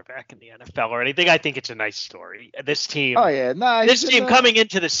best quarterback in the NFL or anything. I think it's a nice story. This team. Oh yeah, this team coming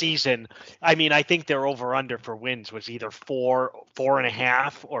into the season. I mean, I think their over/under for wins was either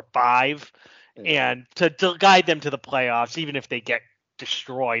 4.5, or 5, and to guide them to the playoffs, even if they get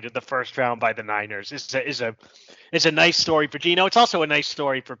destroyed in the first round by the Niners, is a nice story for Geno. It's also a nice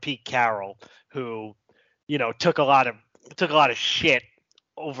story for Pete Carroll, who took a lot of shit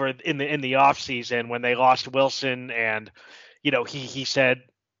over in the off season when they lost Wilson, and he said,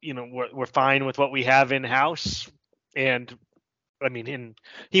 we're fine with what we have in house, and I mean, and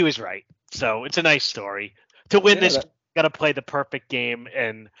he was right. So it's a nice story. To win this, got to play the perfect game,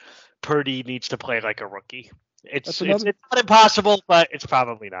 and Purdy needs to play like a rookie. It's not impossible, but it's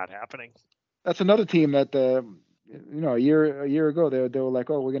probably not happening. That's another team that a year ago they were like,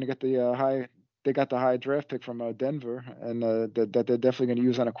 oh, we're gonna get the high. They got the high draft pick from Denver, and that they're definitely going to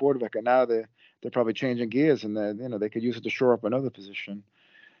use on a quarterback. And now they're probably changing gears, and they could use it to shore up another position.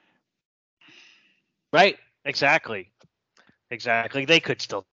 Right. Exactly. They could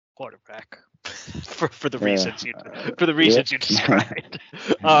still quarterback for the reasons you described.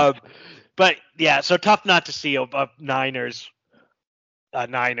 But yeah, so tough not to see a Niners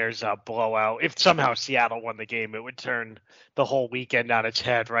blowout. If somehow Seattle won the game, it would turn the whole weekend on its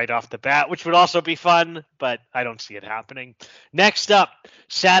head right off the bat, which would also be fun, but I don't see it happening. Next up,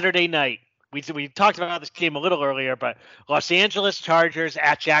 Saturday night. We talked about this game a little earlier, but Los Angeles Chargers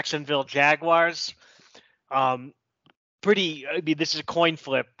at Jacksonville Jaguars. This is a coin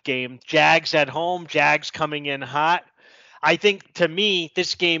flip game. Jags at home, Jags coming in hot. I think, to me,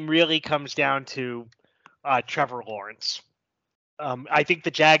 this game really comes down to Trevor Lawrence. I think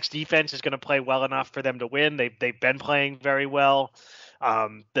the Jags defense is going to play well enough for them to win. They've been playing very well.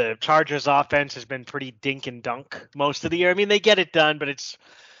 The Chargers offense has been pretty dink and dunk most of the year. I mean, they get it done, but it's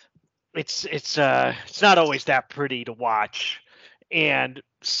not always that pretty to watch. And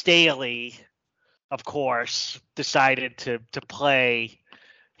Staley, of course, decided to play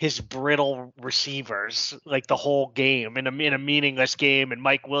his brittle receivers like the whole game in a meaningless game, and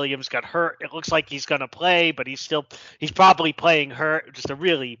Mike Williams got hurt. It looks like he's going to play, but he's probably playing hurt. Just a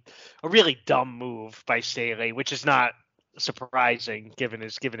really dumb move by Staley, which is not surprising given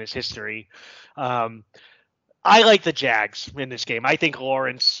his history. I like the Jags in this game. I think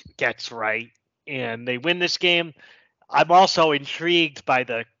Lawrence gets right and they win this game. I'm also intrigued by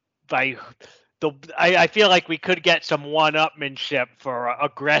I feel like we could get some one-upmanship for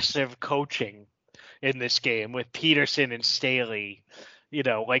aggressive coaching in this game with Peterson and Staley.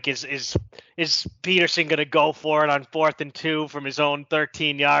 Like is Peterson going to go for it on 4th and 2 from his own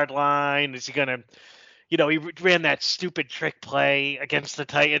 13-yard line? Is he going to, he ran that stupid trick play against the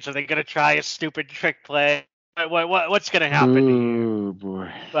Titans. Are they going to try a stupid trick play? What's going to happen? Oh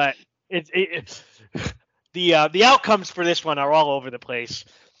boy! But the outcomes for this one are all over the place.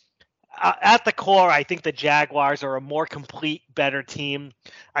 At the core, I think the Jaguars are a more complete, better team.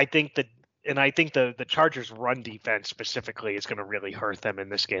 I think the Chargers' run defense specifically is going to really hurt them in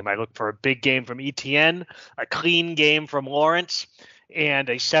this game. I look for a big game from Etienne, a clean game from Lawrence, and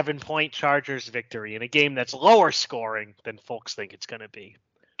a 7-point Chargers victory in a game that's lower scoring than folks think it's going to be.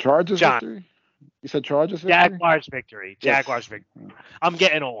 Chargers victory? You said Chargers victory? Jaguars victory. Yes. Jaguars victory. I'm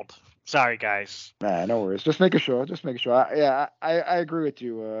getting old. Sorry, guys. Nah, no worries. Just making sure. I agree with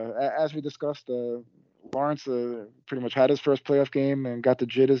you. As we discussed, Lawrence pretty much had his first playoff game and got the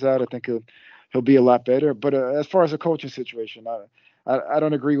jitters out. I think he'll be a lot better. But as far as the coaching situation, I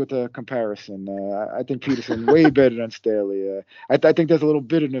don't agree with the comparison. I think Peterson way better than Staley. I think there's a little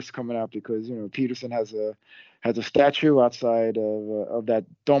bitterness coming out because Peterson has a statue outside of that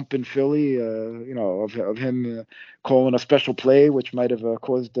dump in Philly. Of him calling a special play, which might have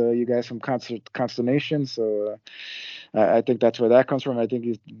caused you guys some consternation. So I think that's where that comes from. I think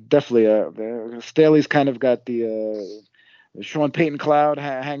he's definitely Staley's kind of got the Sean Payton cloud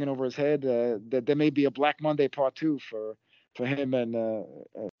hanging over his head. There may be a Black Monday Part 2 for him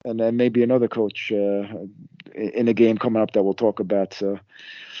and then maybe another coach in the game coming up that we'll talk about. So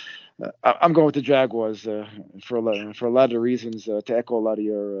I'm going with the Jaguars for a lot of reasons to echo a lot of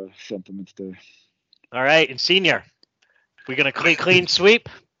your sentiments there. All right, and Senior, we're going to clean sweep.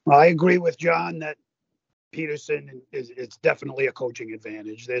 I agree with John that Peterson it's definitely a coaching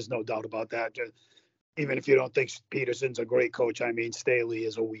advantage. There's no doubt about that. Even if you don't think Peterson's a great coach, I mean, Staley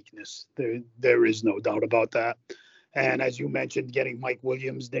is a weakness. There is no doubt about that. And as you mentioned, getting Mike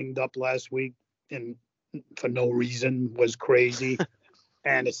Williams dinged up last week and for no reason was crazy.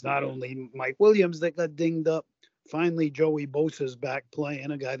 And it's not only Mike Williams that got dinged up. Finally, Joey Bosa's back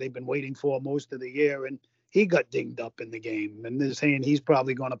playing, a guy they've been waiting for most of the year, and he got dinged up in the game. And they're saying he's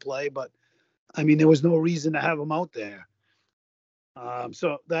probably going to play, but, I mean, there was no reason to have him out there.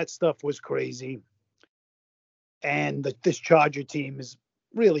 So that stuff was crazy. And this Charger team is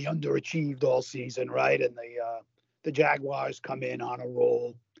really underachieved all season, right? And the Jaguars come in on a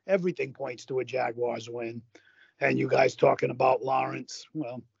roll. Everything points to a Jaguars win. And you guys talking about Lawrence,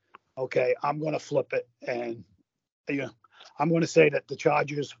 well, okay, I'm going to flip it. And I'm going to say that the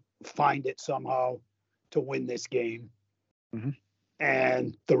Chargers find it somehow to win this game. Mm-hmm.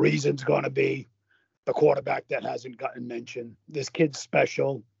 And the reason's going to be the quarterback that hasn't gotten mentioned. This kid's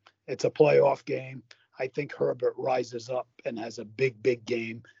special. It's a playoff game. I think Herbert rises up and has a big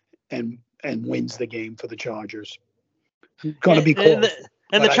game and wins the game for the Chargers. Going to be close.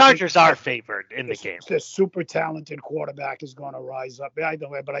 And the Chargers are favored in the game. The super talented quarterback is going to rise up. But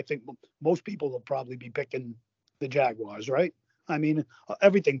I think most people will probably be picking the Jaguars, right? I mean,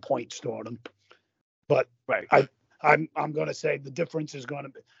 everything points toward them. But right. I'm going to say the difference is going to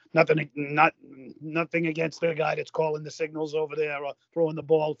be nothing against the guy that's calling the signals over there or throwing the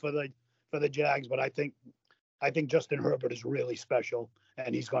ball for the Jags. But I think Justin Herbert is really special,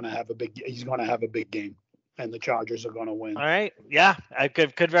 and he's going to have a big game. And the Chargers are going to win. All right. Yeah, it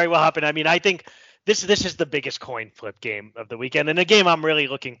could very well happen. I mean, I think this is the biggest coin flip game of the weekend, and a game I'm really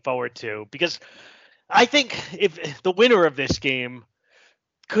looking forward to, because I think if the winner of this game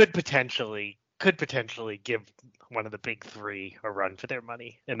could potentially give one of the big three a run for their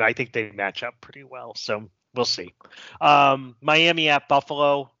money, and I think they match up pretty well. So we'll see. Miami at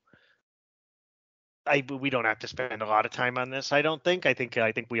Buffalo. We don't have to spend a lot of time on this, I don't think. I think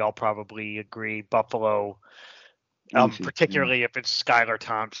we all probably agree Buffalo, particularly if it's Skylar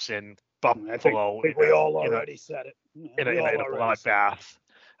Thompson. Buffalo. I think we all already said it. In a bloodbath.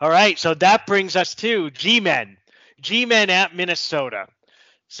 All right, so that brings us to G-Men at Minnesota.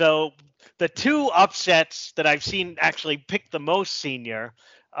 So the two upsets that I've seen actually pick the most senior,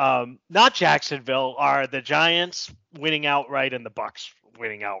 not Jacksonville, are the Giants winning outright and the Bucs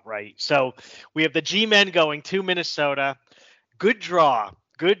winning outright. So we have the G-Men going to Minnesota. Good draw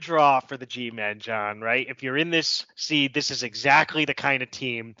for the G-Men, John, right? If you're in this seed, this is exactly the kind of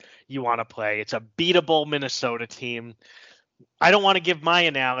team you want to play. It's a beatable Minnesota team. I don't want to give my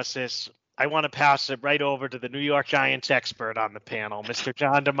analysis. I want to pass it right over to the New York Giants expert on the panel, Mr.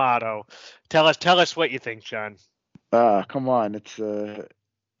 John D'Amato. Tell us what you think, John. Come on, it's the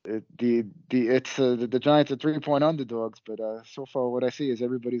Giants are 3-point underdogs, but so far what I see is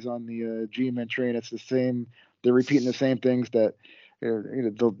everybody's on the G-Men train. It's the same. They're repeating the same things that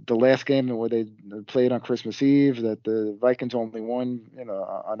the last game where they played on Christmas Eve, that the Vikings only won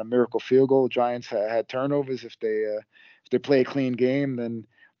on a miracle field goal. Giants had turnovers. If they play a clean game, then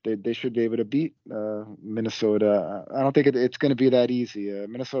they should be able to beat Minnesota. I don't think it's going to be that easy.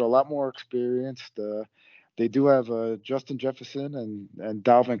 Minnesota a lot more experienced. They do have Justin Jefferson and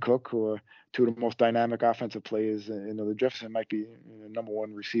Dalvin Cook, who are two of the most dynamic offensive players. The Jefferson might be number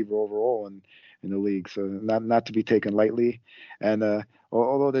one receiver overall in the league, so not to be taken lightly. And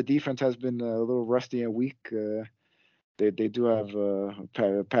although the defense has been a little rusty and weak, they do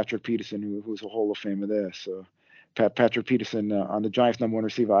have Patrick Peterson, who's a Hall of Famer there. So Patrick Peterson on the Giants' number one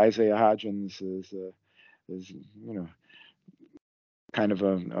receiver, Isaiah Hodgins, is kind of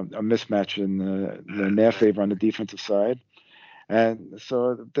a mismatch in their favor on the defensive side. And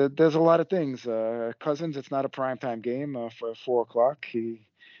so there's a lot of things. Cousins, it's not a primetime game for 4:00.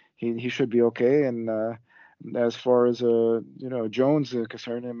 He should be okay. And as far as Jones is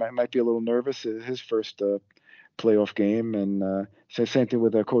concerned, it might be a little nervous. His first playoff game, and same thing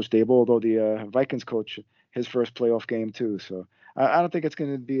with Coach Dable, although the Vikings coach, his first playoff game too. So I don't think it's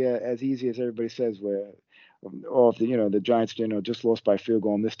going to be as easy as everybody says, where if the Giants just lost by field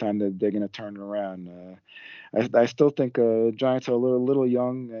goal, and this time they're going to turn it around. I still think Giants are a little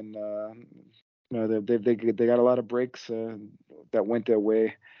young, and they got a lot of breaks that went their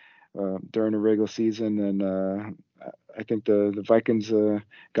way during the regular season, and I think the Vikings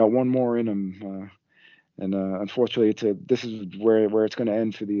got one more in them, and unfortunately this is where it's going to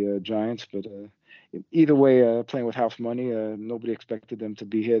end for the Giants. But either way, playing with house money, nobody expected them to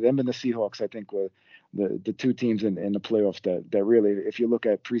be here. Them and the Seahawks, I think, were the two teams in the playoffs that really, if you look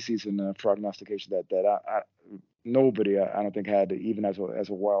at preseason prognostication, that nobody, I don't think, had even as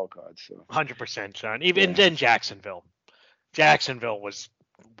a wild card. So 100%, John. Even then, Jacksonville was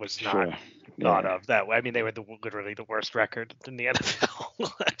not thought of that way. I mean, they were literally the worst record in the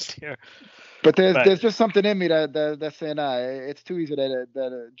NFL last year. But there's just something in me that's saying it's too easy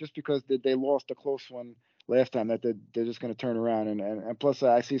that just because they lost a close one last time that they're just going to turn around, and plus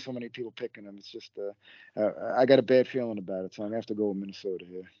I see so many people picking them. It's just I got a bad feeling about it, so I'm gonna have to go with Minnesota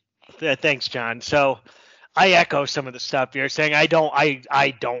here. Yeah, thanks, John. So I echo some of the stuff you're saying. I don't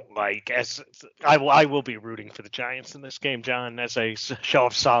like, as I will be rooting for the Giants in this game, John, as a show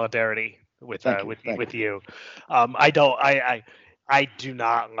of solidarity with you. I do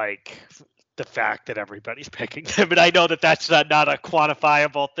not like the fact that everybody's picking them, and I know that that's not a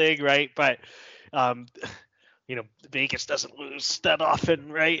quantifiable thing, right? But Vegas doesn't lose that often,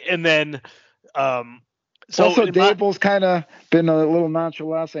 right? And then So Also, in my- Dable's kind of been a little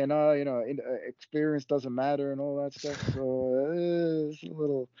nonchalant, saying, "Oh, experience doesn't matter" and all that stuff. So it's a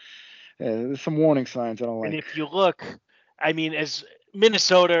little. Yeah, there's some warning signs I don't and like. if you look, I mean, as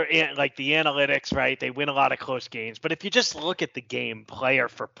Minnesota, like the analytics, right? They win a lot of close games. But if you just look at the game, player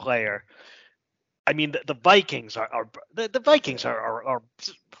for player, I mean, the Vikings the Vikings are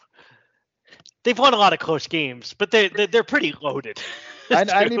they've won a lot of close games, but they're pretty loaded. I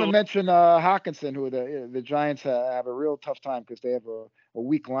didn't too. even mention Hawkinson, who the Giants have a real tough time because they have a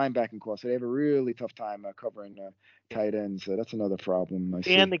weak linebacking core. So they have a really tough time covering tight ends. So that's another problem I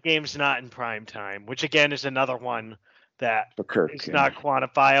see. And the game's not in prime time, which again is another one that For Kirk, is yeah. not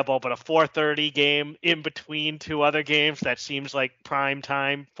quantifiable. But a 4:30 game in between two other games, that seems like prime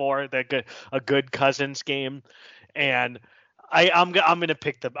time for a good Cousins game. And I'm gonna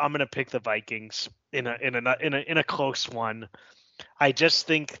pick the Vikings in a close one. I just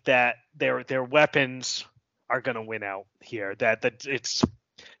think that their weapons are gonna win out here. That it's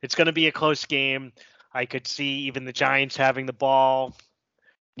gonna be a close game. I could see even the Giants having the ball,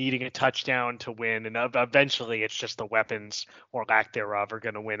 needing a touchdown to win, and eventually it's just the weapons or lack thereof are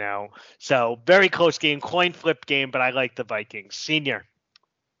going to win out. So very close game, coin flip game, but I like the Vikings. Senior.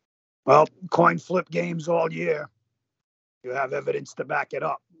 Well, coin flip games all year. You have evidence to back it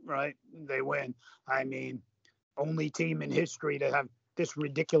up, right? They win. I mean, only team in history to have this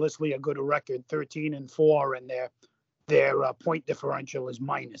ridiculously a good record, 13-4, and their point differential is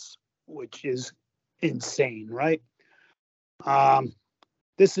minus, which is insane, right?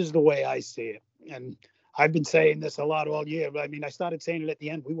 This is the way I see it. And I've been saying this a lot all year. But I mean, I started saying it at the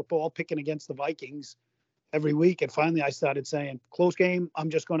end. We were all picking against the Vikings every week. And finally, I started saying, close game,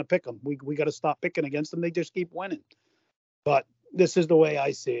 I'm just going to pick them. We got to stop picking against them. They just keep winning. But this is the way I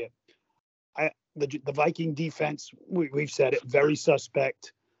see it. The Viking defense, we've said it, very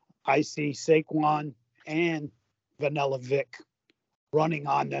suspect. I see Saquon and Vanilla Vic running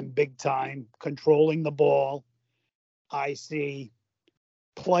on them big time, controlling the ball. I see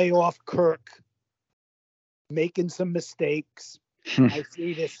playoff Kirk making some mistakes. I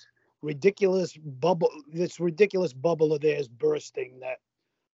see this ridiculous bubble of theirs bursting. That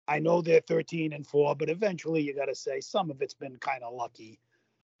I know they're 13-4, but eventually you got to say some of it's been kind of lucky.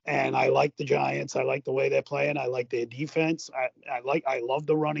 And I like the Giants. I like the way they're playing. I like their defense. I love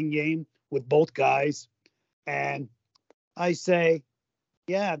the running game with both guys. And I say,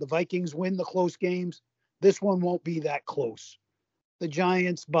 yeah, the Vikings win the close games. This one won't be that close. The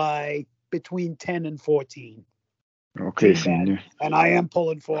Giants by between 10 and 14. Okay, Senior. And I am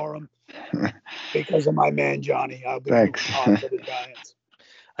pulling for them because of my man Johnny. I'll be Thanks. hard for the Giants.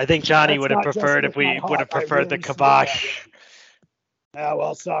 I think Johnny That's would have not just preferred with if we my would have heart. I preferred the really see it that kibosh. way.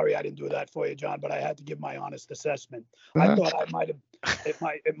 Well, sorry I didn't do that for you, John, but I had to give my honest assessment. I thought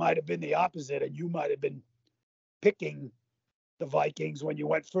it might have been the opposite, and you might have been picking the Vikings when you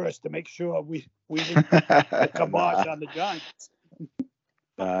went first to make sure we didn't put the kibosh on the Giants.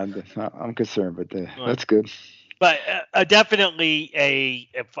 I'm concerned, but that's good. But definitely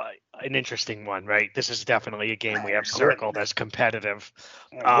an interesting one, right? This is definitely a game we have circled as competitive.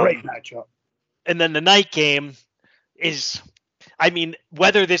 Great matchup. And then the night game is, I mean,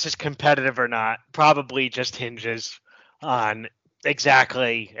 whether this is competitive or not, probably just hinges on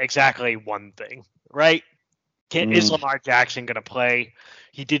exactly one thing, right? Is Lamar Jackson going to play?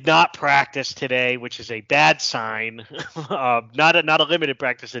 He did not practice today, which is a bad sign. Not a limited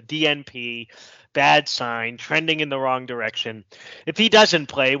practice, a DNP. Bad sign, trending in the wrong direction. If he doesn't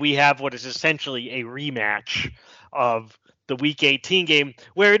play, we have what is essentially a rematch of the Week 18 game,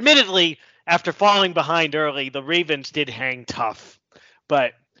 where admittedly, after falling behind early, the Ravens did hang tough.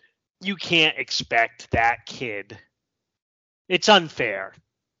 But you can't expect that kid. It's unfair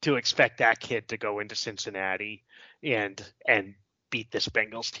to expect that kid to go into Cincinnati and beat this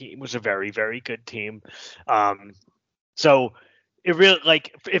Bengals team. It was a very, very good team. So it really,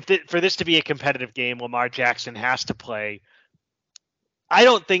 like, for this to be a competitive game, Lamar Jackson has to play. I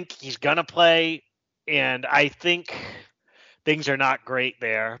don't think he's gonna play, and I think things are not great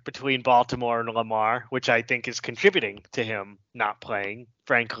there between Baltimore and Lamar, which I think is contributing to him not playing,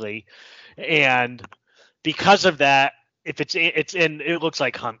 frankly. And because of that, if it's in, it looks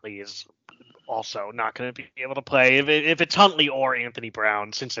like Huntley is also not going to be able to play. If it's Huntley or Anthony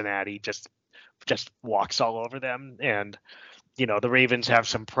Brown, Cincinnati just walks all over them. And the Ravens have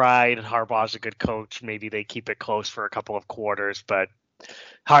some pride. Harbaugh's a good coach. Maybe they keep it close for a couple of quarters, but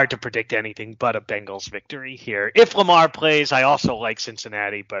hard to predict anything but a Bengals victory here. If Lamar plays, I also like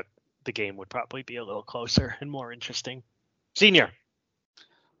Cincinnati, but the game would probably be a little closer and more interesting. Senior.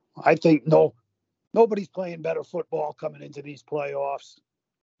 I think nobody's playing better football coming into these playoffs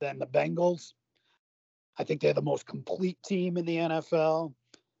than the Bengals. I think they're the most complete team in the NFL.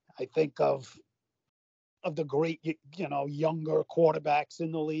 I think of the great, younger quarterbacks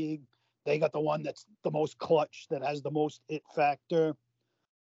in the league. They got the one that's the most clutch, that has the most it factor.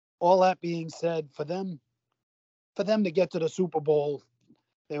 All that being said, for them to get to the Super Bowl,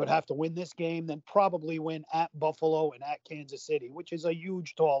 they would have to win this game, then probably win at Buffalo and at Kansas City, which is a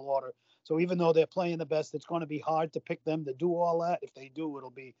huge tall order. So even though they're playing the best, it's going to be hard to pick them to do all that. If they do, it'll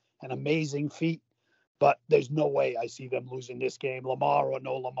be an amazing feat. But there's no way I see them losing this game, Lamar or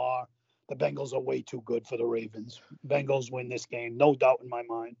no Lamar. The Bengals are way too good for the Ravens. Bengals win this game, no doubt in my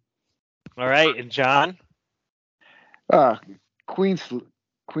mind. All right, and John? Queen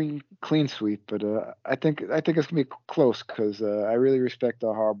clean sweep, but I think it's gonna be close because I really respect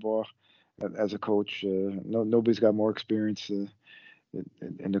Harbaugh as a coach. Nobody's got more experience in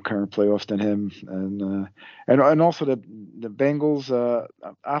the current playoffs than him, and also the Bengals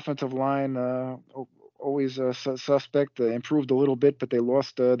offensive line always suspect. Improved a little bit, but they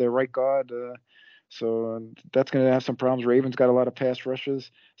lost their right guard. So that's going to have some problems. Ravens got a lot of pass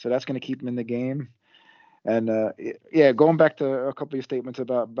rushes, so that's going to keep them in the game. And going back to a couple of your statements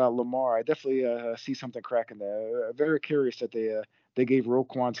about Lamar, I definitely see something cracking there. Very curious that they gave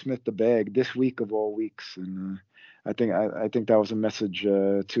Roquan Smith the bag this week of all weeks, and I think that was a message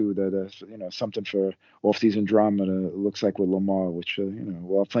too, that something for off-season drama. It looks like with Lamar, which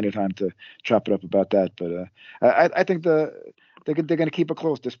we'll have plenty of time to chop it up about that. But I think they're going to keep it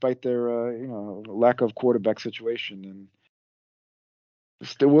close despite their lack of quarterback situation. And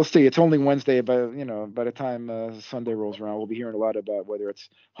we'll see. It's only Wednesday, but by the time Sunday rolls around, we'll be hearing a lot about whether it's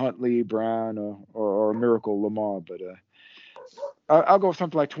Huntley, Brown, or a miracle Lamar. But I'll go with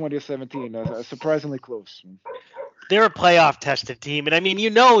something like 20-17. Surprisingly close. They're a playoff tested team, and I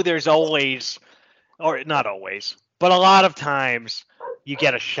mean, there's always, or not always, but a lot of times you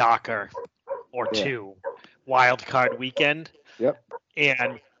get a shocker or two wild card weekend. Yep.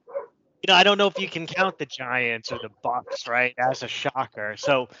 And I don't know if you can count the Giants or the Bucks, right, as a shocker.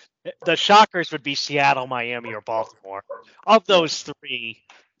 So the shockers would be Seattle, Miami, or Baltimore. Of those three,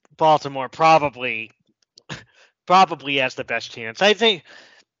 Baltimore probably has the best chance. I think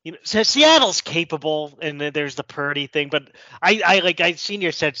so Seattle's capable, and there's the Purdy thing, but I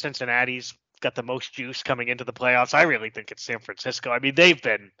Senior said Cincinnati's got the most juice coming into the playoffs. I really think it's San Francisco. I mean, they've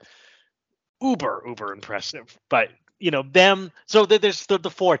been uber impressive, but them. So there's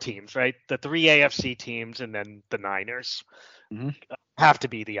the four teams, right? The three AFC teams, and then the Niners have to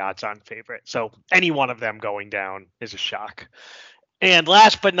be the odds-on favorite. So any one of them going down is a shock. And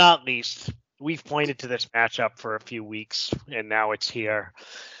last but not least, we've pointed to this matchup for a few weeks, and now it's here.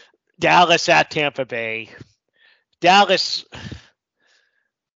 Dallas at Tampa Bay. Dallas,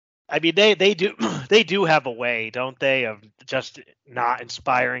 I mean, they do have a way, don't they, of just not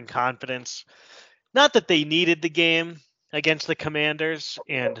inspiring confidence. Not that they needed the game against the Commanders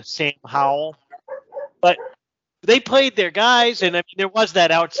and Sam Howell, but they played their guys, and I mean, there was that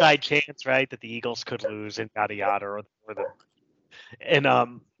outside chance, right, that the Eagles could lose and yada yada,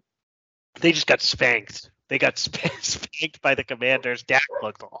 and they just got spanked. They got spanked by the Commanders. Dak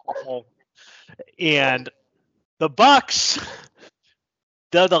looked awful. And the Bucks,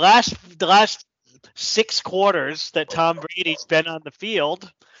 the last 6 quarters that Tom Brady's been on the field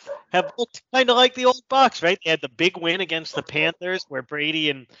have looked kind of like the old Bucks, right? They had the big win against the Panthers where Brady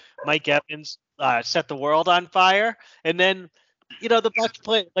and Mike Evans set the world on fire. And then the Bucks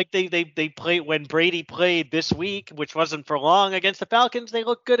play like they played when Brady played this week, which wasn't for long, against the Falcons. They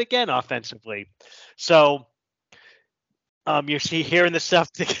look good again offensively. So you're hearing the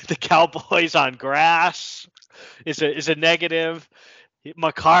stuff. The Cowboys on grass is a negative.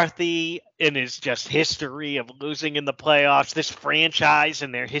 McCarthy in his just history of losing in the playoffs. This franchise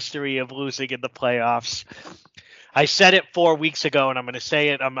and their history of losing in the playoffs. I said it 4 weeks ago, and I'm going to say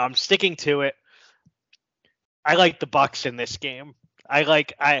it. I'm sticking to it. I like the Bucks in this game.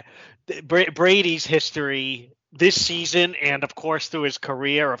 Brady's history this season, and of course through his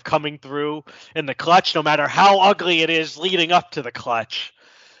career of coming through in the clutch, no matter how ugly it is leading up to the clutch,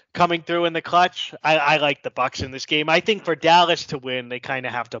 coming through in the clutch. I like the Bucks in this game. I think for Dallas to win, they kind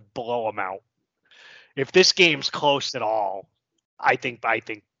of have to blow them out. If this game's close at all, I think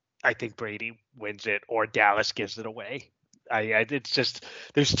Brady wins it or Dallas gives it away. It's just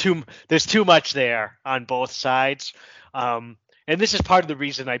there's too much there on both sides, and this is part of the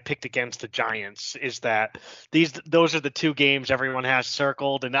reason I picked against the Giants is that those are the two games everyone has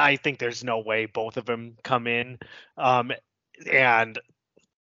circled, and I think there's no way both of them come in, and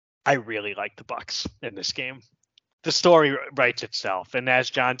I really like the Bucks in this game. The story writes itself, and as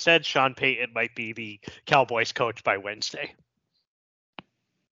John said, Sean Payton might be the Cowboys coach by Wednesday.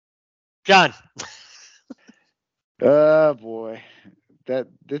 John. Boy,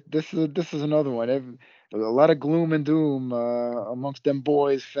 this is another one. A lot of gloom and doom amongst them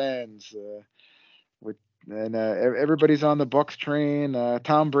boys fans. With and everybody's on the Bucks train.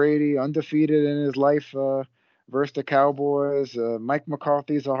 Tom Brady undefeated in his life versus the Cowboys. Mike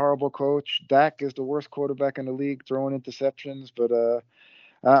McCarthy's a horrible coach. Dak is the worst quarterback in the league, throwing interceptions. But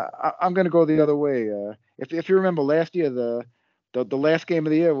I'm going to go the other way. If you remember last year, the last game of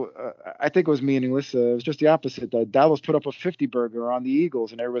the year, I think it was meaningless. It was just the opposite. Dallas put up a 50 burger on the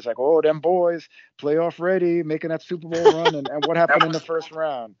Eagles, and everybody's like, "Oh, them boys, playoff ready, making that Super Bowl run." And what happened in the first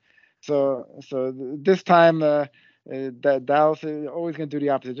round? So this time, that Dallas is always going to do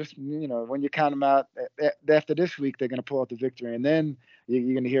the opposite. Just when you count them out, after this week, they're going to pull out the victory, and then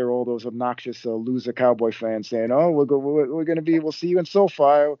you're going to hear all those obnoxious loser Cowboy fans saying, "Oh, we're going to be, we'll see you in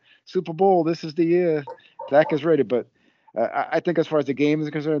SoFi, Super Bowl. This is the year. Dak is ready." But I think as far as the game is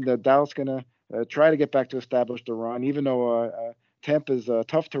concerned, that Dallas going to try to get back to establish the run, even though Tampa's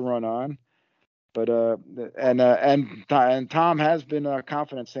tough to run on. But and Tom has been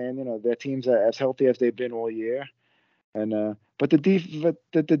confident, saying their team's as healthy as they've been all year. And but the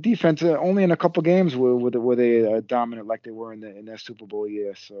defense only in a couple games were they dominant like they were in their Super Bowl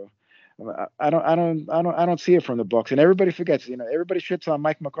year. So I don't see it from the Bucks. And everybody forgets. Everybody shits on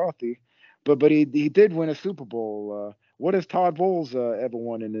Mike McCarthy, but he did win a Super Bowl. What has Todd Bowles ever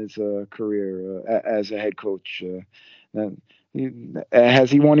won in his career as a head coach? Has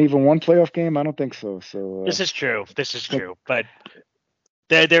he won even one playoff game? I don't think so. So This is true. But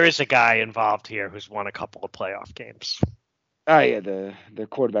there is a guy involved here who's won a couple of playoff games. Yeah, the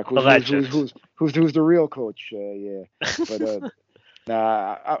quarterback who's the real coach. Yeah, but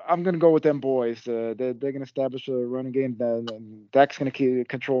I'm gonna go with them boys. They're gonna establish a running game. Dak's gonna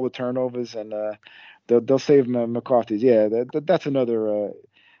control the turnovers, and they'll save McCarthy's. Yeah, that's another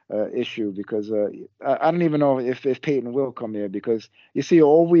issue because I don't even know if Peyton will come here, because you see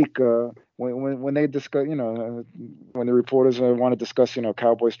all week when they discuss, when the reporters want to discuss,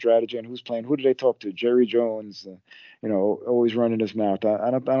 Cowboy strategy and who's playing, who do they talk to? Jerry Jones, always running his mouth. I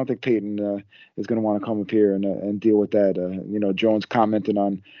don't think Peyton is going to want to come up here and deal with that. Jones commenting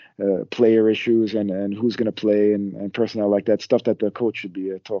on player issues and who's going to play and personnel like that, stuff that the coach should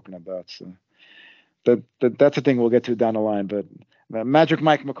be talking about. So that's a thing we'll get to down the line, but Magic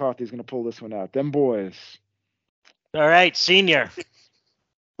Mike McCarthy is going to pull this one out. Them boys. All right, Senior.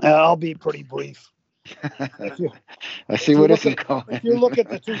 I'll be pretty brief. I see where this is going. If you look at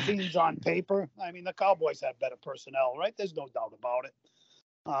the two teams on paper, I mean, the Cowboys have better personnel, right? There's no doubt about it.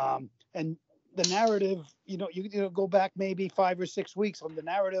 And the narrative, you go back maybe 5 or 6 weeks on the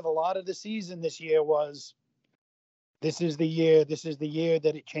narrative. A lot of the season this year was, this is the year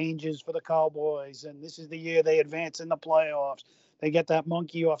that it changes for the Cowboys, and this is the year they advance in the playoffs. They get that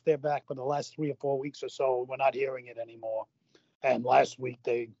monkey off their back for the last 3 or 4 weeks or so. We're not hearing it anymore. And last week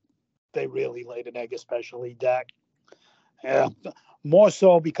they really laid an egg, especially Dak. Yeah, more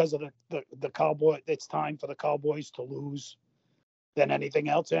so because of the Cowboy. It's time for the Cowboys to lose than anything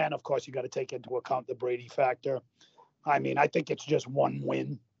else. And of course, you got to take into account the Brady factor. I mean, I think it's just one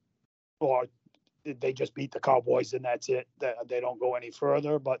win, or they just beat the Cowboys and that's it. They don't go any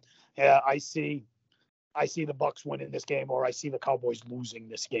further. But yeah, I see the Bucks winning this game, or I see the Cowboys losing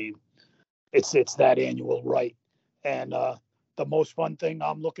this game. It's that annual right. And the most fun thing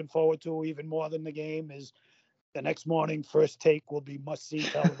I'm looking forward to, even more than the game, is the next morning. First Take will be must-see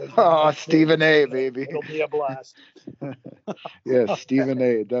television. Oh, Stephen A, baby. It'll be a blast. Yes, Stephen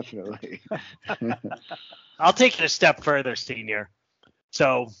A, definitely. I'll take it a step further, Senior.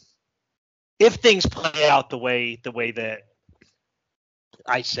 So if things play out the way that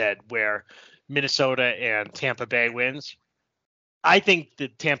I said, where Minnesota and Tampa Bay wins, I think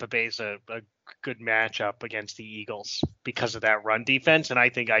that Tampa Bay is a good matchup against the Eagles because of that run defense, and I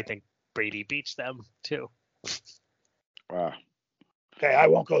think Brady beats them too. Wow. Okay, I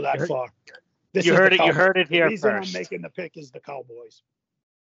won't go that far. You heard it here the reason first. I'm making the pick is the Cowboys.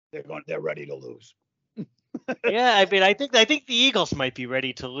 They're ready to lose. Yeah, I mean, I think the Eagles might be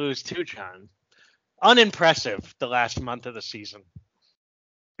ready to lose too, John. Unimpressive the last month of the season.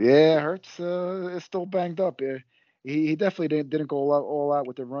 Yeah, Hurts is still banged up. Yeah. He definitely didn't go all out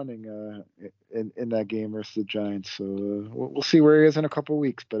with the running in that game versus the Giants. So we'll see where he is in a couple of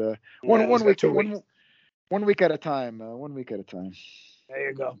weeks. But one week at a time. 1 week at a time. There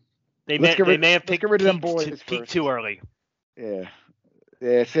you go. They may have get rid of them boys peaked too early. Yeah.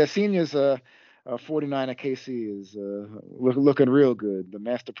 So Senior's 49 at KC is looking real good. The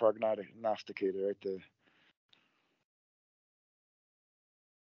master prognosticator right there.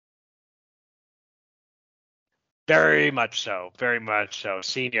 Very much so.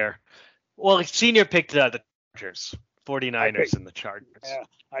 Senior. Well, Senior picked the Chargers. 49ers and the Chargers. Yeah,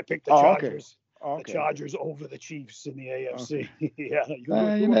 I picked the Oh, Chargers. okay. The Chargers over the Chiefs in the AFC. Okay.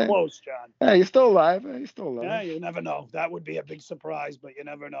 Yeah, you were close, John. Yeah, you're still alive. You're still alive. Yeah, you never know. That would be a big surprise, but you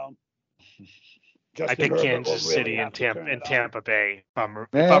never know. I picked Kansas City and Tampa Bay. If I'm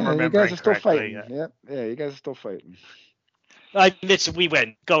remembering you guys are still correctly. fighting. Yeah, you guys are still fighting. We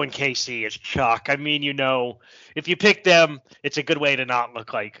went going KC as chalk. I mean, if you pick them, it's a good way to not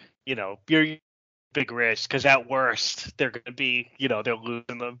look like you're big risk, because at worst they're going to be they'll lose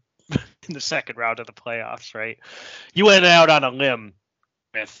in the second round of the playoffs, right? You went out on a limb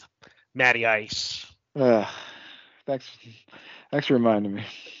with Matty Ice. Thanks for reminding me.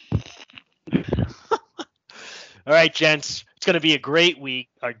 All right, gents, it's going to be a great week.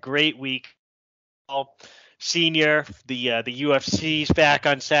 Senior, the UFC's back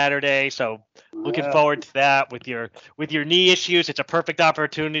on Saturday, so looking forward to that. With your knee issues, it's a perfect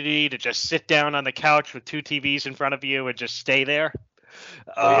opportunity to just sit down on the couch with 2 TVs in front of you and just stay there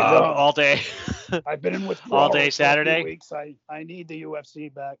all day. I've been in with all day Saturday. Weeks. I need the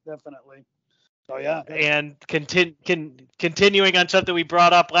UFC back, definitely. So yeah. And continuing on something we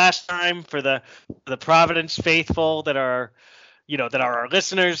brought up last time for the Providence faithful that are our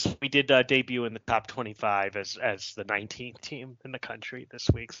listeners, we did debut in the top 25 as the 19th team in the country this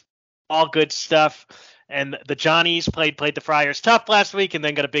week. All good stuff. And the Johnnies played the Friars tough last week and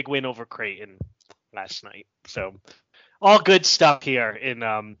then got a big win over Creighton last night. So all good stuff here in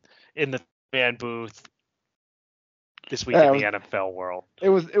the fan booth this week in the NFL world. It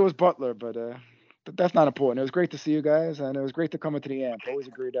was Butler, but that's not important. It was great to see you guys, and it was great to come into the AMP. Always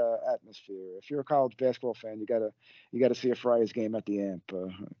a great atmosphere. If you're a college basketball fan, you gotta see a Friars game at the AMP.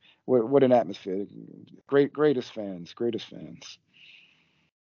 What an atmosphere! Greatest fans.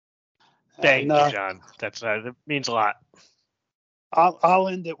 Thank you, John. That means a lot. I'll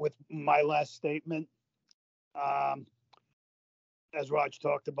end it with my last statement. As Raj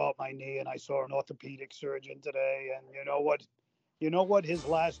talked about my knee, and I saw an orthopedic surgeon today, and you know what? You know what his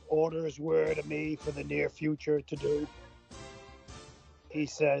last orders were to me for the near future to do? He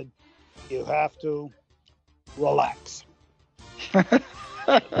said, you have to relax.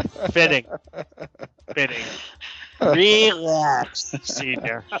 Fitting. Relax,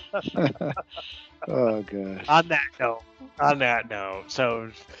 Senior. Oh, gosh. On that note,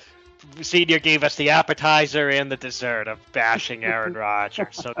 so Senior gave us the appetizer and the dessert of bashing Aaron Rodgers,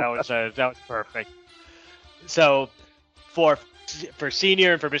 so that was perfect. So for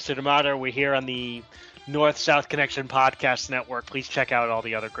Senior and for Mr. D'Amato, we're here on the North-South Connection Podcast Network. Please check out all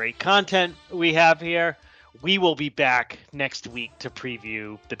the other great content we have here. We will be back next week to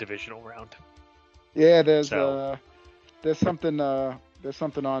preview the divisional round. Yeah, there's something on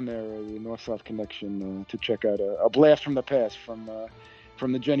there, the North-South Connection to check out. A blast from the past from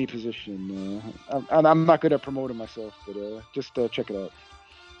the Jenny position. I'm not good at promoting myself, but just check it out.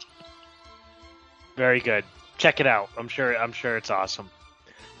 Very good. Check it out. I'm sure it's awesome.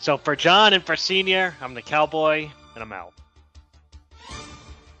 So for John and for Senior, I'm the Cowboy, and I'm out.